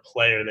 Obviously, as a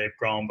player they've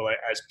grown, but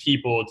as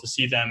people, to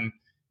see them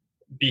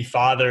be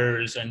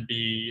fathers and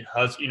be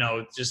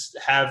just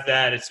have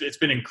that. It's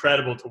been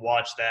incredible to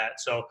watch that.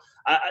 So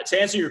to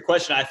answer your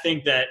question, I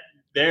think that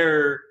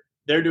they're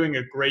doing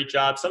a great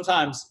job.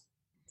 Sometimes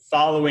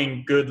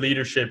following good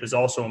leadership is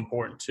also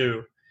important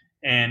too,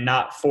 and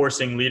not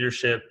forcing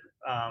leadership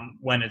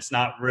when it's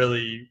not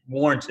really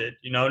warranted.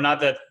 Not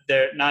that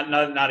they're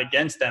not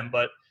against them,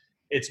 but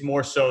it's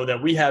more so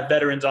that we have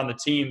veterans on the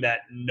team that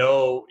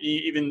know,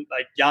 even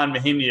Jan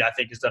Mahimni, I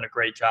think, has done a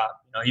great job.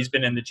 He's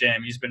been in the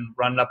gym. He's been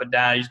running up and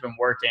down. He's been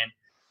working.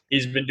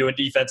 he's been doing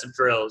defensive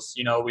drills.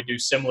 You know, we do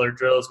similar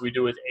drills we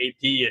do with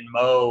AP and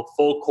Mo,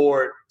 full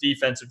court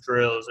defensive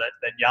drills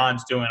that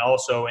Jan's doing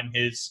also in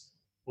his,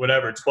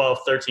 12th,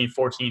 13th,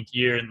 14th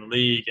year in the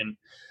league. And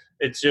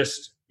it's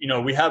just, you know,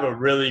 we have a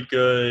really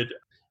good,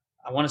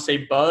 I want to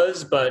say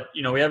buzz, but,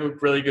 you know, we have a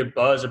really good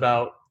buzz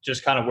about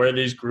just kind of where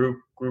these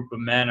group of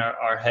men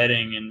are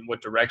heading and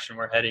what direction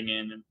we're heading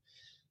in. And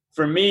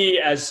for me,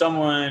 as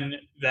someone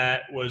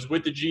that was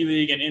with the G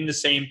League and in the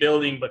same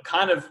building, but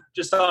kind of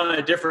just on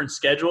a different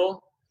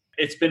schedule,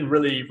 it's been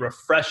really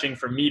refreshing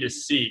for me to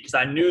see, because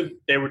I knew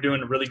they were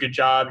doing a really good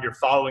job. You're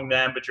following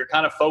them, but you're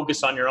kind of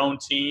focused on your own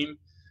team.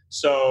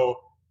 So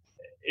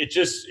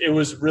it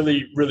was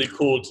really, really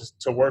cool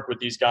to work with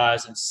these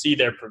guys and see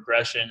their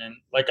progression. And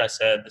like I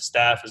said,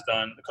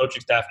 the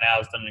coaching staff now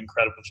has done an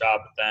incredible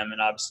job with them.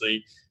 And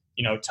obviously,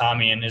 you know,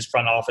 Tommy and his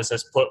front office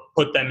has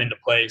put them into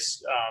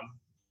place.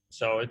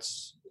 So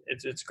it's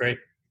great.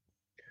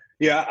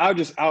 Yeah,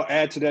 I'll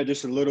add to that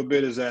just a little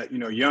bit, is that, you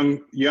know, young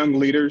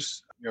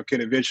leaders, you know,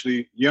 can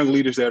eventually, young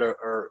leaders that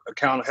are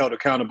held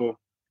accountable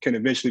can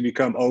eventually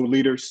become old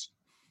leaders.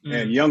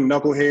 And young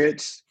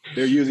knuckleheads,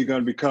 they're usually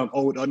going to become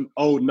old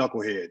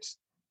knuckleheads.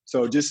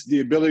 So just the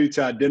ability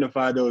to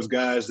identify those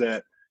guys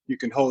that you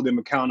can hold them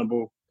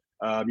accountable,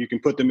 you can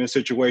put them in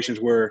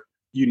situations where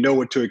you know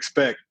what to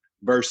expect,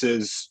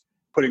 versus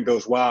putting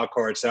those wild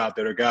cards out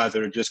that are guys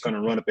that are just going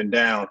to run up and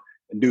down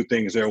and do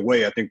things their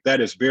way. I think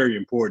that is very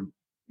important,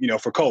 you know,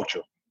 for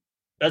culture.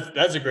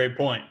 That's a great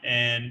point.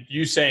 And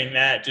you saying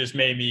that just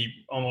made me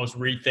almost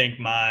rethink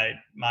my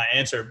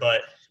answer.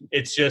 But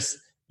it's just,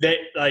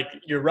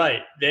 you're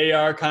right. They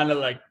are kind of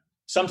like,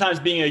 sometimes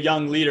being a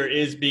young leader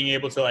is being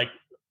able to like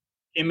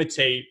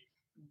imitate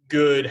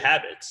good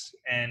habits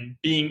and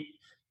being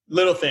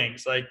little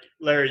things like,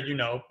 Larry, you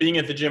know, being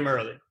at the gym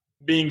early,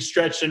 being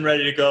stretched and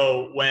ready to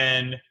go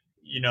when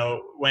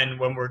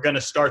we're going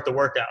to start the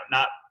workout,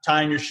 not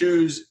tying your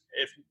shoes.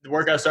 If the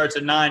workout starts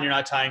at 9, you're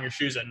not tying your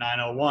shoes at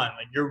 9:01.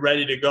 Like, you're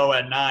ready to go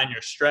at 9,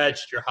 you're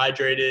stretched, you're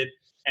hydrated.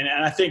 And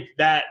I think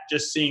that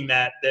just seeing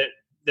that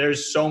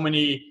there's so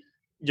many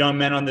young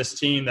men on this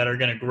team that are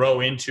going to grow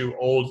into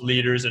old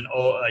leaders, and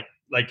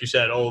like you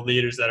said, old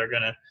leaders that are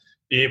going to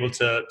be able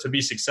to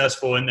be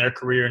successful in their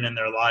career and in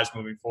their lives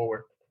moving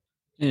forward.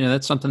 You know,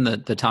 that's something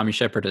that Tommy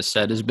Shepard has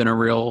said has been a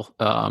real,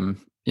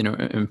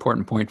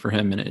 important point for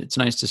him. And it's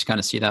nice to kind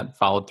of see that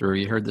followed through.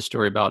 You heard the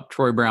story about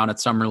Troy Brown at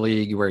Summer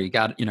League, where he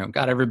got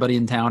everybody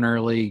in town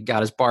early, got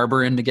his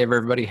barber in to give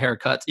everybody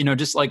haircuts, you know,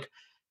 just like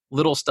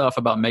little stuff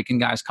about making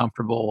guys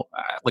comfortable.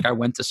 Like, I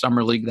went to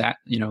Summer League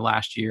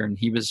last year, and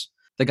he was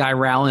the guy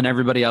rallying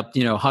everybody up,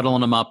 you know,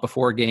 huddling them up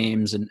before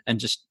games, and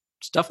just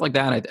stuff like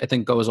that. I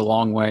think goes a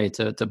long way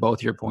to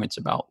both your points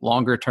about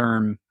longer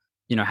term,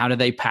 you know, how do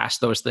they pass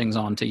those things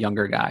on to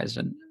younger guys,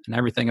 and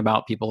everything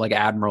about people like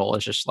Admiral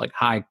is just like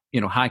high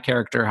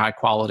character, high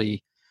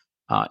quality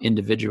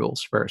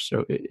individuals first.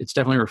 So it's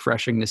definitely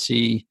refreshing to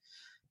see,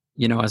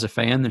 you know, as a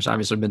fan. There's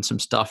obviously been some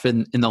stuff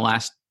in the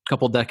last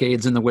couple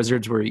decades in the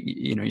Wizards where,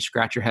 you know, you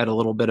scratch your head a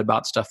little bit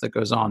about stuff that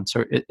goes on.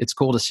 So it's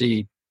cool to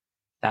see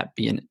that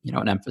being, you know,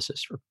 an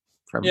emphasis for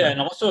everybody. Yeah,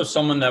 and also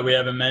someone that we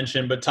haven't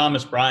mentioned, but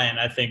Thomas Bryant,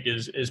 I think,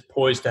 is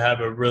poised to have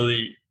a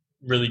really,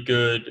 really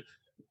good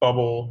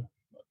bubble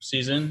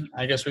season.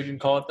 I guess we can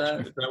call it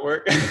that. Does that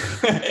work?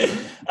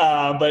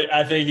 But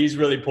I think he's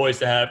really poised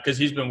to have, because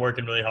he's been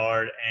working really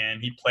hard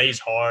and he plays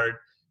hard.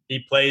 He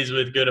plays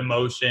with good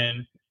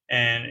emotion,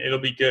 and it'll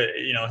be good.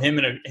 You know, him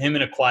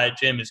in a quiet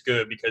gym is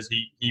good, because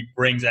he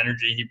brings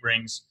energy. He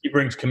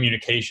brings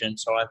communication.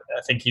 So I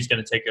think he's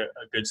going to take a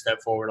good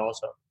step forward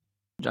also.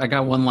 I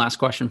got one last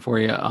question for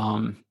you.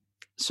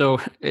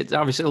 So it's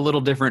obviously a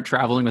little different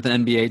traveling with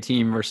an NBA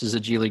team versus a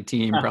G League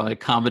team, probably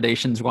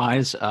accommodations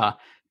wise.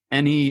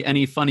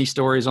 Any funny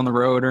stories on the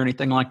road or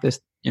anything like this,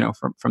 you know,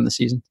 from the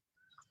season?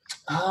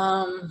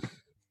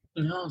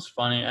 It's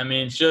funny. I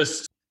mean, it's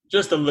just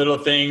the little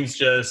things,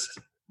 just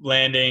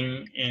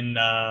landing in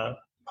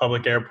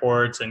public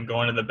airports and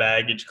going to the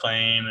baggage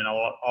claim, and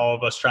all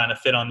of us trying to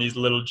fit on these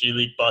little G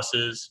League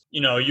buses.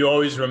 You know, you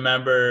always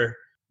remember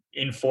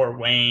in Fort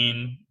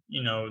Wayne,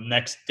 you know,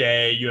 next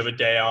day you have a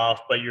day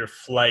off, but your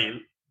flight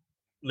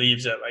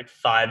leaves at like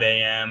 5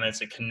 a.m.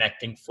 It's a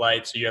connecting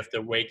flight, so you have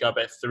to wake up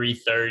at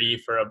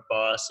 3:30 for a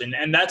bus.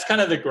 And that's kind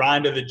of the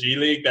grind of the G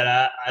League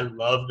that I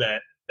love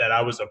that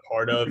I was a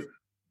part of.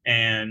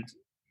 And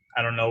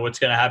I don't know what's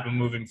going to happen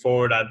moving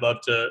forward. I'd love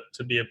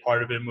to be a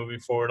part of it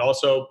moving forward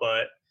also,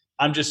 but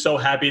I'm just so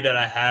happy that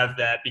I have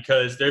that,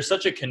 because there's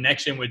such a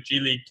connection with G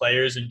League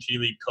players and G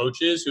League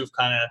coaches who've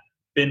kind of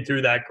been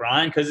through that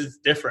grind, because it's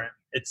different.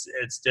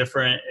 It's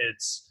different.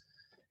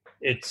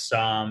 It's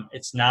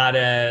not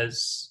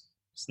as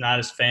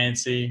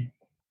fancy.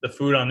 The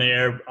food on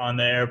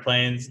the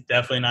airplanes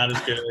definitely not as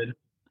good,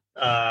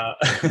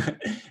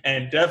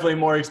 and definitely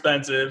more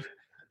expensive.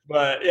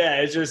 But yeah,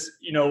 it's just,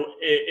 you know,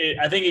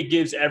 I think it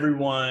gives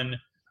everyone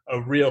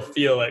a real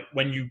feel, like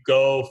when you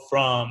go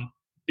from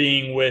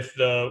being with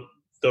the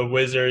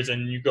Wizards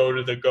and you go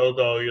to the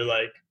Go-Go, you're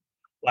like,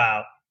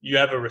 wow, you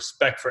have a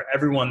respect for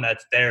everyone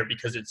that's there,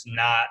 because it's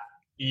not,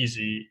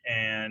 easy.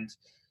 And,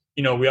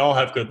 you know, we all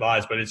have good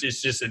lives, but it's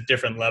just a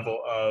different level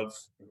of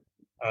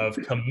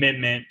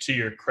commitment to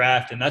your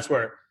craft. And that's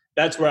where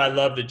I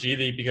love the G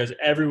League, because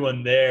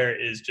everyone there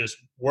is just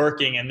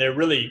working, and they're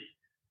really,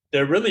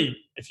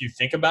 if you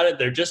think about it,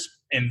 they're just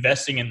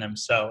investing in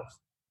themselves.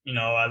 You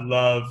know, I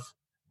love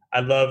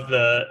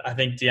I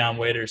think Deion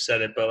Waiters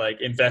said it, but like,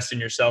 invest in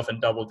yourself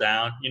and double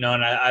down, you know,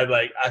 and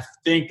I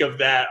think of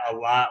that a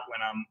lot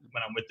when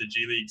I'm with the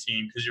G League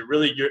team, because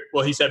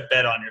well, he said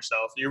bet on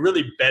yourself. You're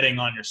really betting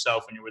on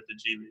yourself when you're with the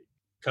G League,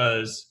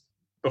 because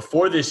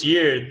before this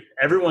year,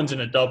 everyone's in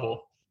a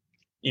double,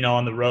 you know,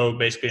 on the road,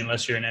 basically,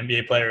 unless you're an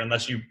NBA player,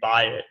 unless you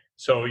buy it.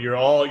 So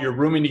you're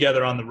rooming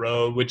together on the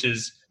road, which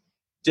is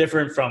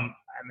different from,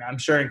 I'm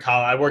sure in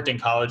college, I worked in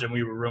college and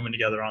we were rooming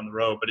together on the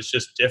road, but it's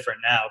just different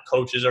now.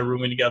 Coaches are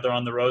rooming together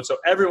on the road. So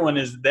everyone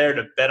is there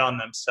to bet on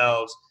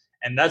themselves.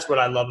 And that's what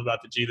I love about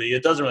the G League.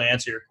 It doesn't really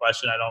answer your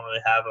question. I don't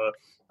really have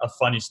a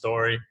funny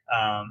story.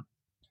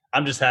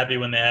 I'm just happy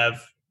when they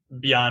have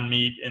Beyond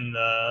Meat in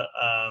the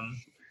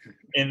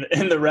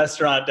in the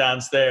restaurant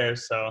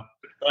downstairs. So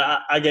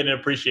I get an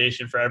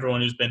appreciation for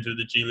everyone who's been through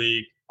the G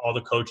League, all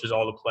the coaches,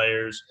 all the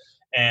players.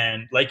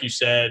 And like you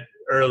said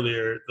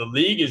earlier, the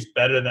league is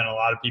better than a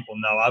lot of people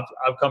know.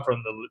 I've come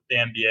from the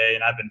NBA,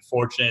 and I've been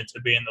fortunate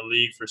to be in the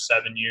league for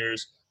 7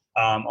 years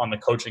on the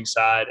coaching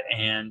side.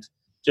 And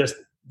just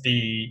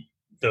the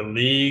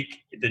league,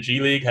 the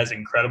G League, has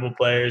incredible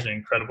players and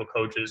incredible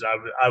coaches.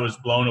 I was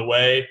blown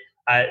away.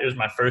 It was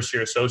my first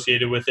year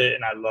associated with it,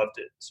 and I loved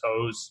it. So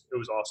it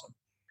was awesome.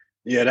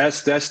 Yeah,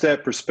 that's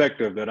that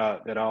perspective that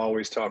I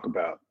always talk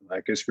about.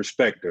 Like, it's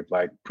perspective,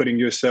 like putting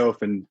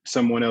yourself in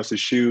someone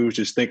else's shoes,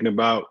 just thinking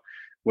about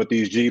what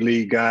these G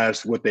League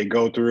guys, what they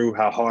go through,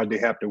 how hard they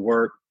have to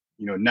work,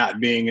 you know,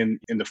 not being in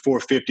the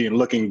 450 and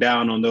looking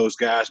down on those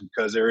guys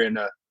because they're in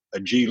a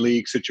G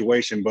League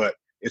situation, but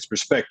it's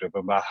perspective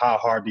about how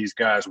hard these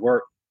guys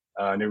work.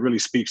 And it really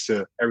speaks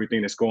to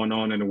everything that's going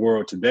on in the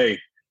world today.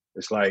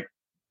 It's like,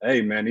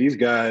 hey, man, these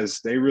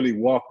guys, they really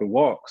walk the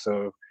walk.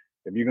 So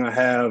if you're going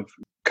to have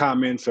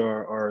comments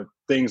or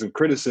things of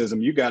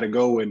criticism, you got to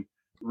go and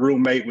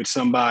roommate with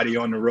somebody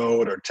on the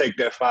road or take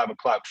that 5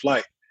 o'clock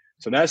flight.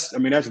 So that's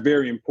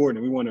very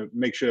important. We want to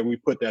make sure that we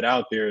put that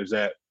out there, is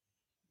that,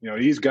 you know,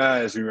 these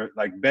guys who are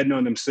like betting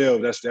on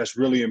themselves, that's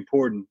really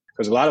important,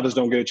 because a lot of us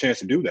don't get a chance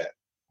to do that.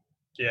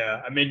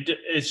 Yeah. I mean,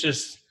 it's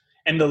just,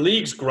 and the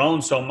league's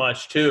grown so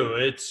much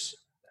too.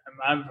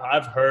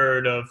 I've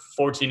heard of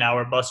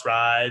 14-hour bus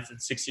rides and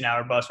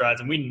 16-hour bus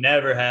rides, and we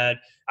never had.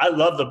 I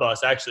love the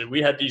bus, actually.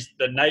 We had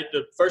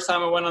the first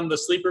time I went on the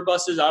sleeper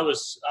buses, I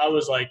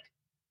was like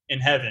in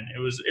heaven.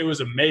 It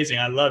was amazing.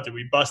 I loved it.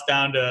 We bussed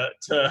down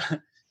to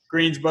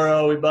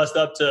Greensboro. We bussed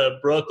up to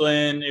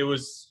Brooklyn. It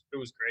was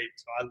great.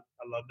 So I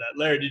love that.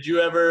 Larry, did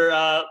you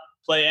ever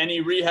play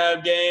any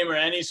rehab game or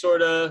any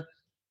sort of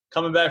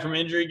coming back from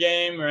injury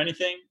game or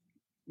anything?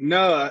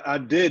 No, I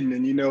didn't.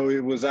 And, you know,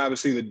 it was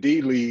obviously the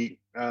D League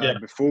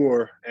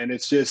before, and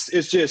it's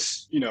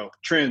just, you know,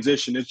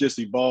 transition. It's just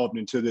evolved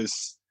into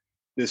this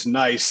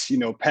nice, you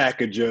know,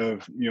 package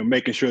of, you know,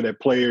 making sure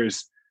that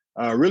players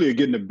really are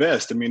getting the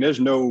best. I mean, there's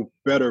no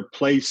better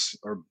place,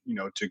 or, you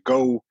know, to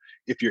go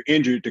if you're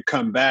injured, to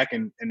come back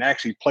and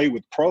actually play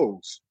with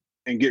pros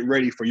and get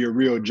ready for your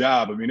real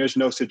job. I mean, there's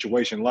no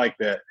situation like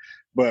that.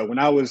 But when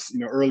I was, you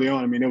know, early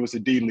on, I mean, it was the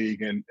D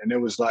League, and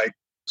it was like,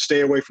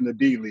 stay away from the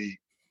D League.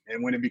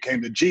 And when it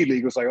became the G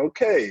League, it was like,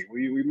 okay,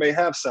 we may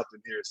have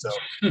something here. So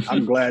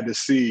I'm glad to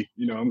see,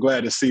 you know,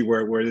 where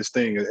this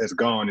thing has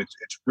gone.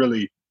 It's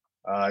really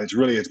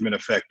been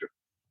effective.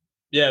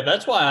 Yeah,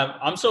 that's why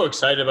I'm so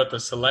excited about the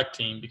select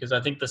team, because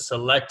I think the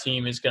select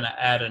team is going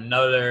to add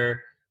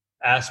another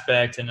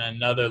aspect and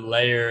another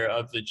layer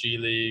of the G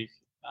League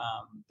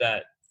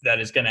that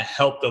is going to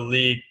help the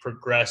league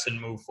progress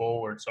and move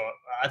forward. So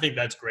I think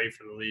that's great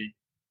for the league.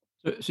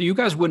 So you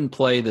guys wouldn't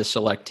play the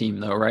select team,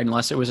 though, right?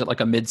 Unless it was at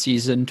like a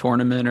mid-season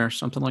tournament or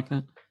something like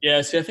that?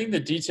 Yeah, see, I think the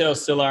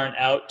details still aren't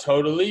out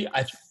totally.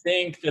 I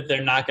think that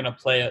they're not going to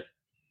play it,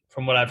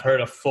 from what I've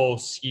heard, a full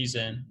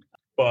season.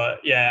 But,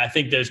 yeah, I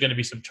think there's going to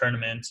be some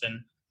tournaments.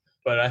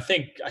 But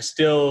I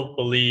still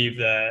believe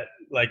that,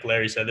 like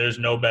Larry said, there's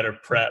no better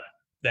prep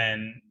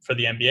for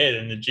the NBA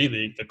than the G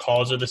League. The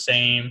calls are the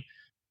same.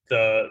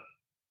 The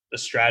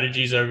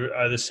strategies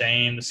are the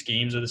same. The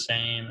schemes are the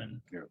same.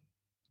 And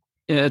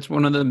Yeah, it's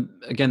one of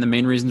the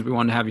main reasons we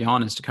wanted to have you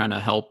on, is to kind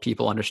of help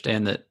people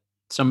understand that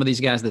some of these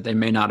guys that they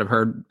may not have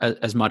heard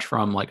as much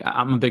from, like,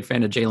 I'm a big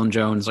fan of Jalen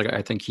Jones. Like,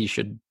 I think he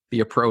should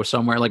be a pro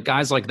somewhere. Like,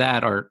 guys like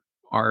that are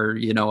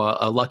you know,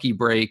 a lucky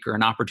break or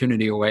an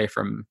opportunity away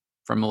from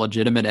a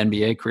legitimate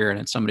NBA career. And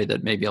it's somebody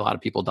that maybe a lot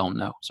of people don't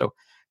know. So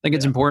I think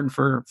it's important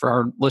for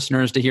our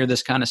listeners to hear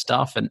this kind of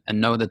stuff and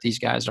know that these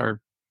guys are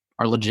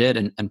legit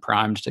and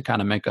primed to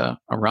kind of make a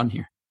run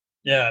here.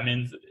 Yeah, I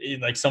mean,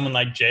 like someone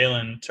like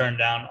Jalen turned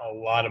down a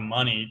lot of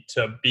money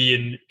to be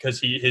in,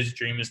 because his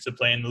dream is to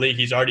play in the league.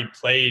 He's already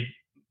played,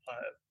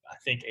 I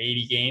think,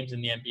 80 games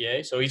in the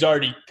NBA. So he's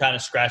already kind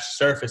of scratched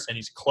the surface, and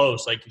he's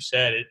close. Like you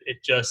said,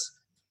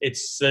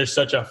 there's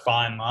such a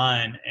fine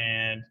line,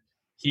 and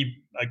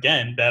he,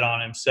 again, bet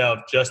on himself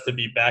just to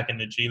be back in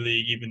the G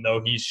League, even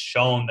though he's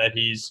shown that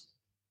he's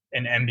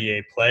an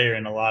NBA player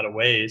in a lot of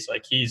ways.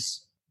 Like,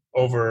 he's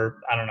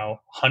over,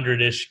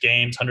 100-ish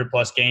games,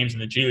 100-plus games in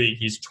the G League.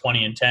 He's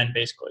 20-10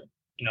 basically,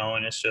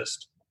 and it's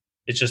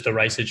just the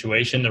right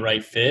situation, the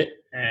right fit.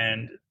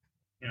 And,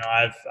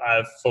 I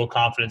have full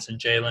confidence in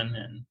Jalen,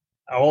 and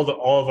all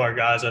of our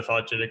guys I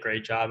thought did a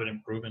great job at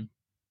improving.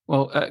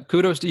 Well,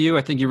 kudos to you.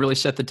 I think you really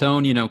set the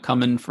tone,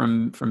 coming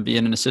from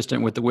being an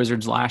assistant with the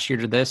Wizards last year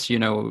to this,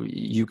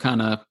 you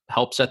kind of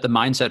help set the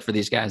mindset for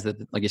these guys that,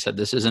 like you said,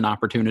 this is an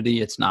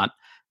opportunity. It's not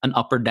an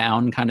up or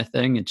down kind of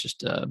thing. It's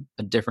just a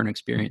different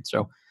experience.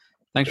 So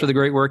thanks for the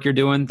great work you're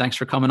doing. Thanks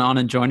for coming on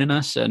and joining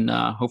us. And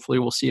hopefully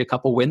we'll see a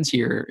couple wins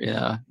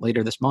here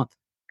later this month.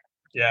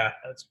 Yeah,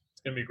 it's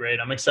going to be great.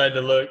 I'm excited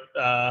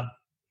to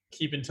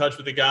keep in touch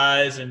with the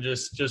guys and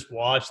just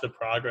watch the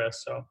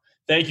progress. So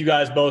thank you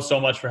guys both so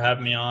much for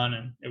having me on,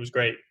 and it was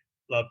great.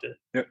 Loved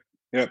it.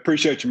 Yeah,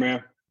 appreciate you,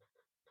 man.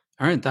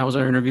 All right, that was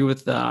our interview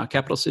with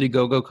Capital City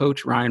Go-Go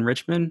coach Ryan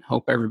Richman.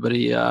 Hope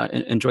everybody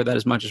enjoyed that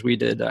as much as we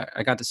did.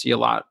 I got to see a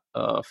lot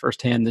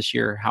firsthand this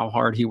year how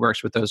hard he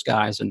works with those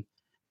guys, and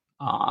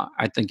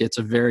I think it's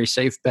a very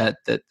safe bet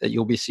that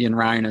you'll be seeing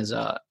Ryan as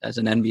an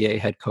NBA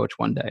head coach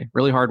one day.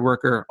 Really hard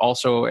worker,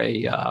 also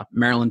a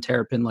Maryland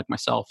Terrapin like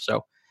myself.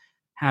 So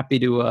happy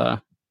to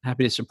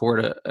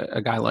support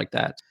a guy like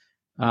that.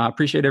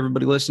 Appreciate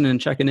everybody listening and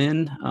checking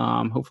in.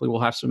 Hopefully we'll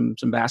have some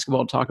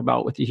basketball to talk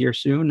about with you here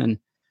soon.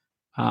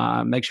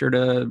 And make sure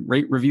to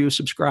rate, review,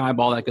 subscribe,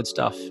 all that good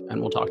stuff. And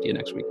we'll talk to you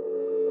next week.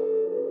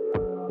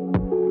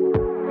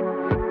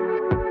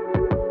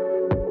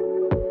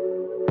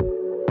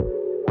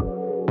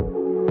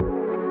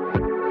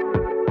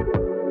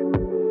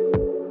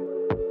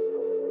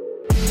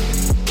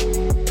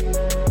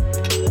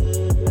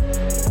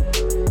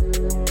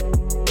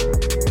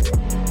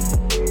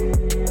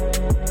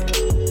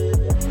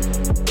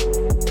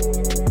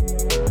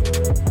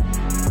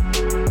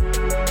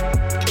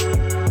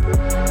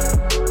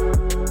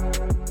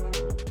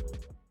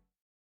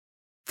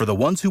 For the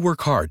ones who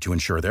work hard to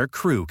ensure their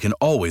crew can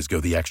always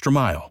go the extra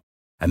mile,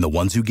 and the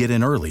ones who get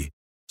in early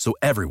so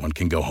everyone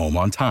can go home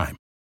on time,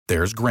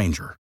 there's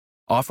Grainger,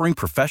 offering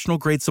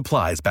professional-grade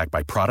supplies backed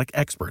by product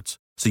experts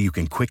so you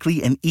can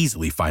quickly and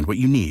easily find what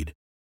you need.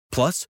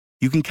 Plus,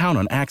 you can count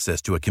on access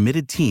to a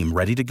committed team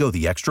ready to go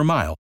the extra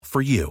mile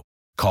for you.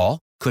 Call,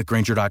 click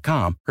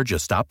Grainger.com, or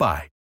just stop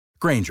by.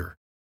 Grainger,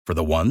 for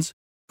the ones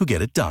who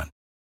get it done.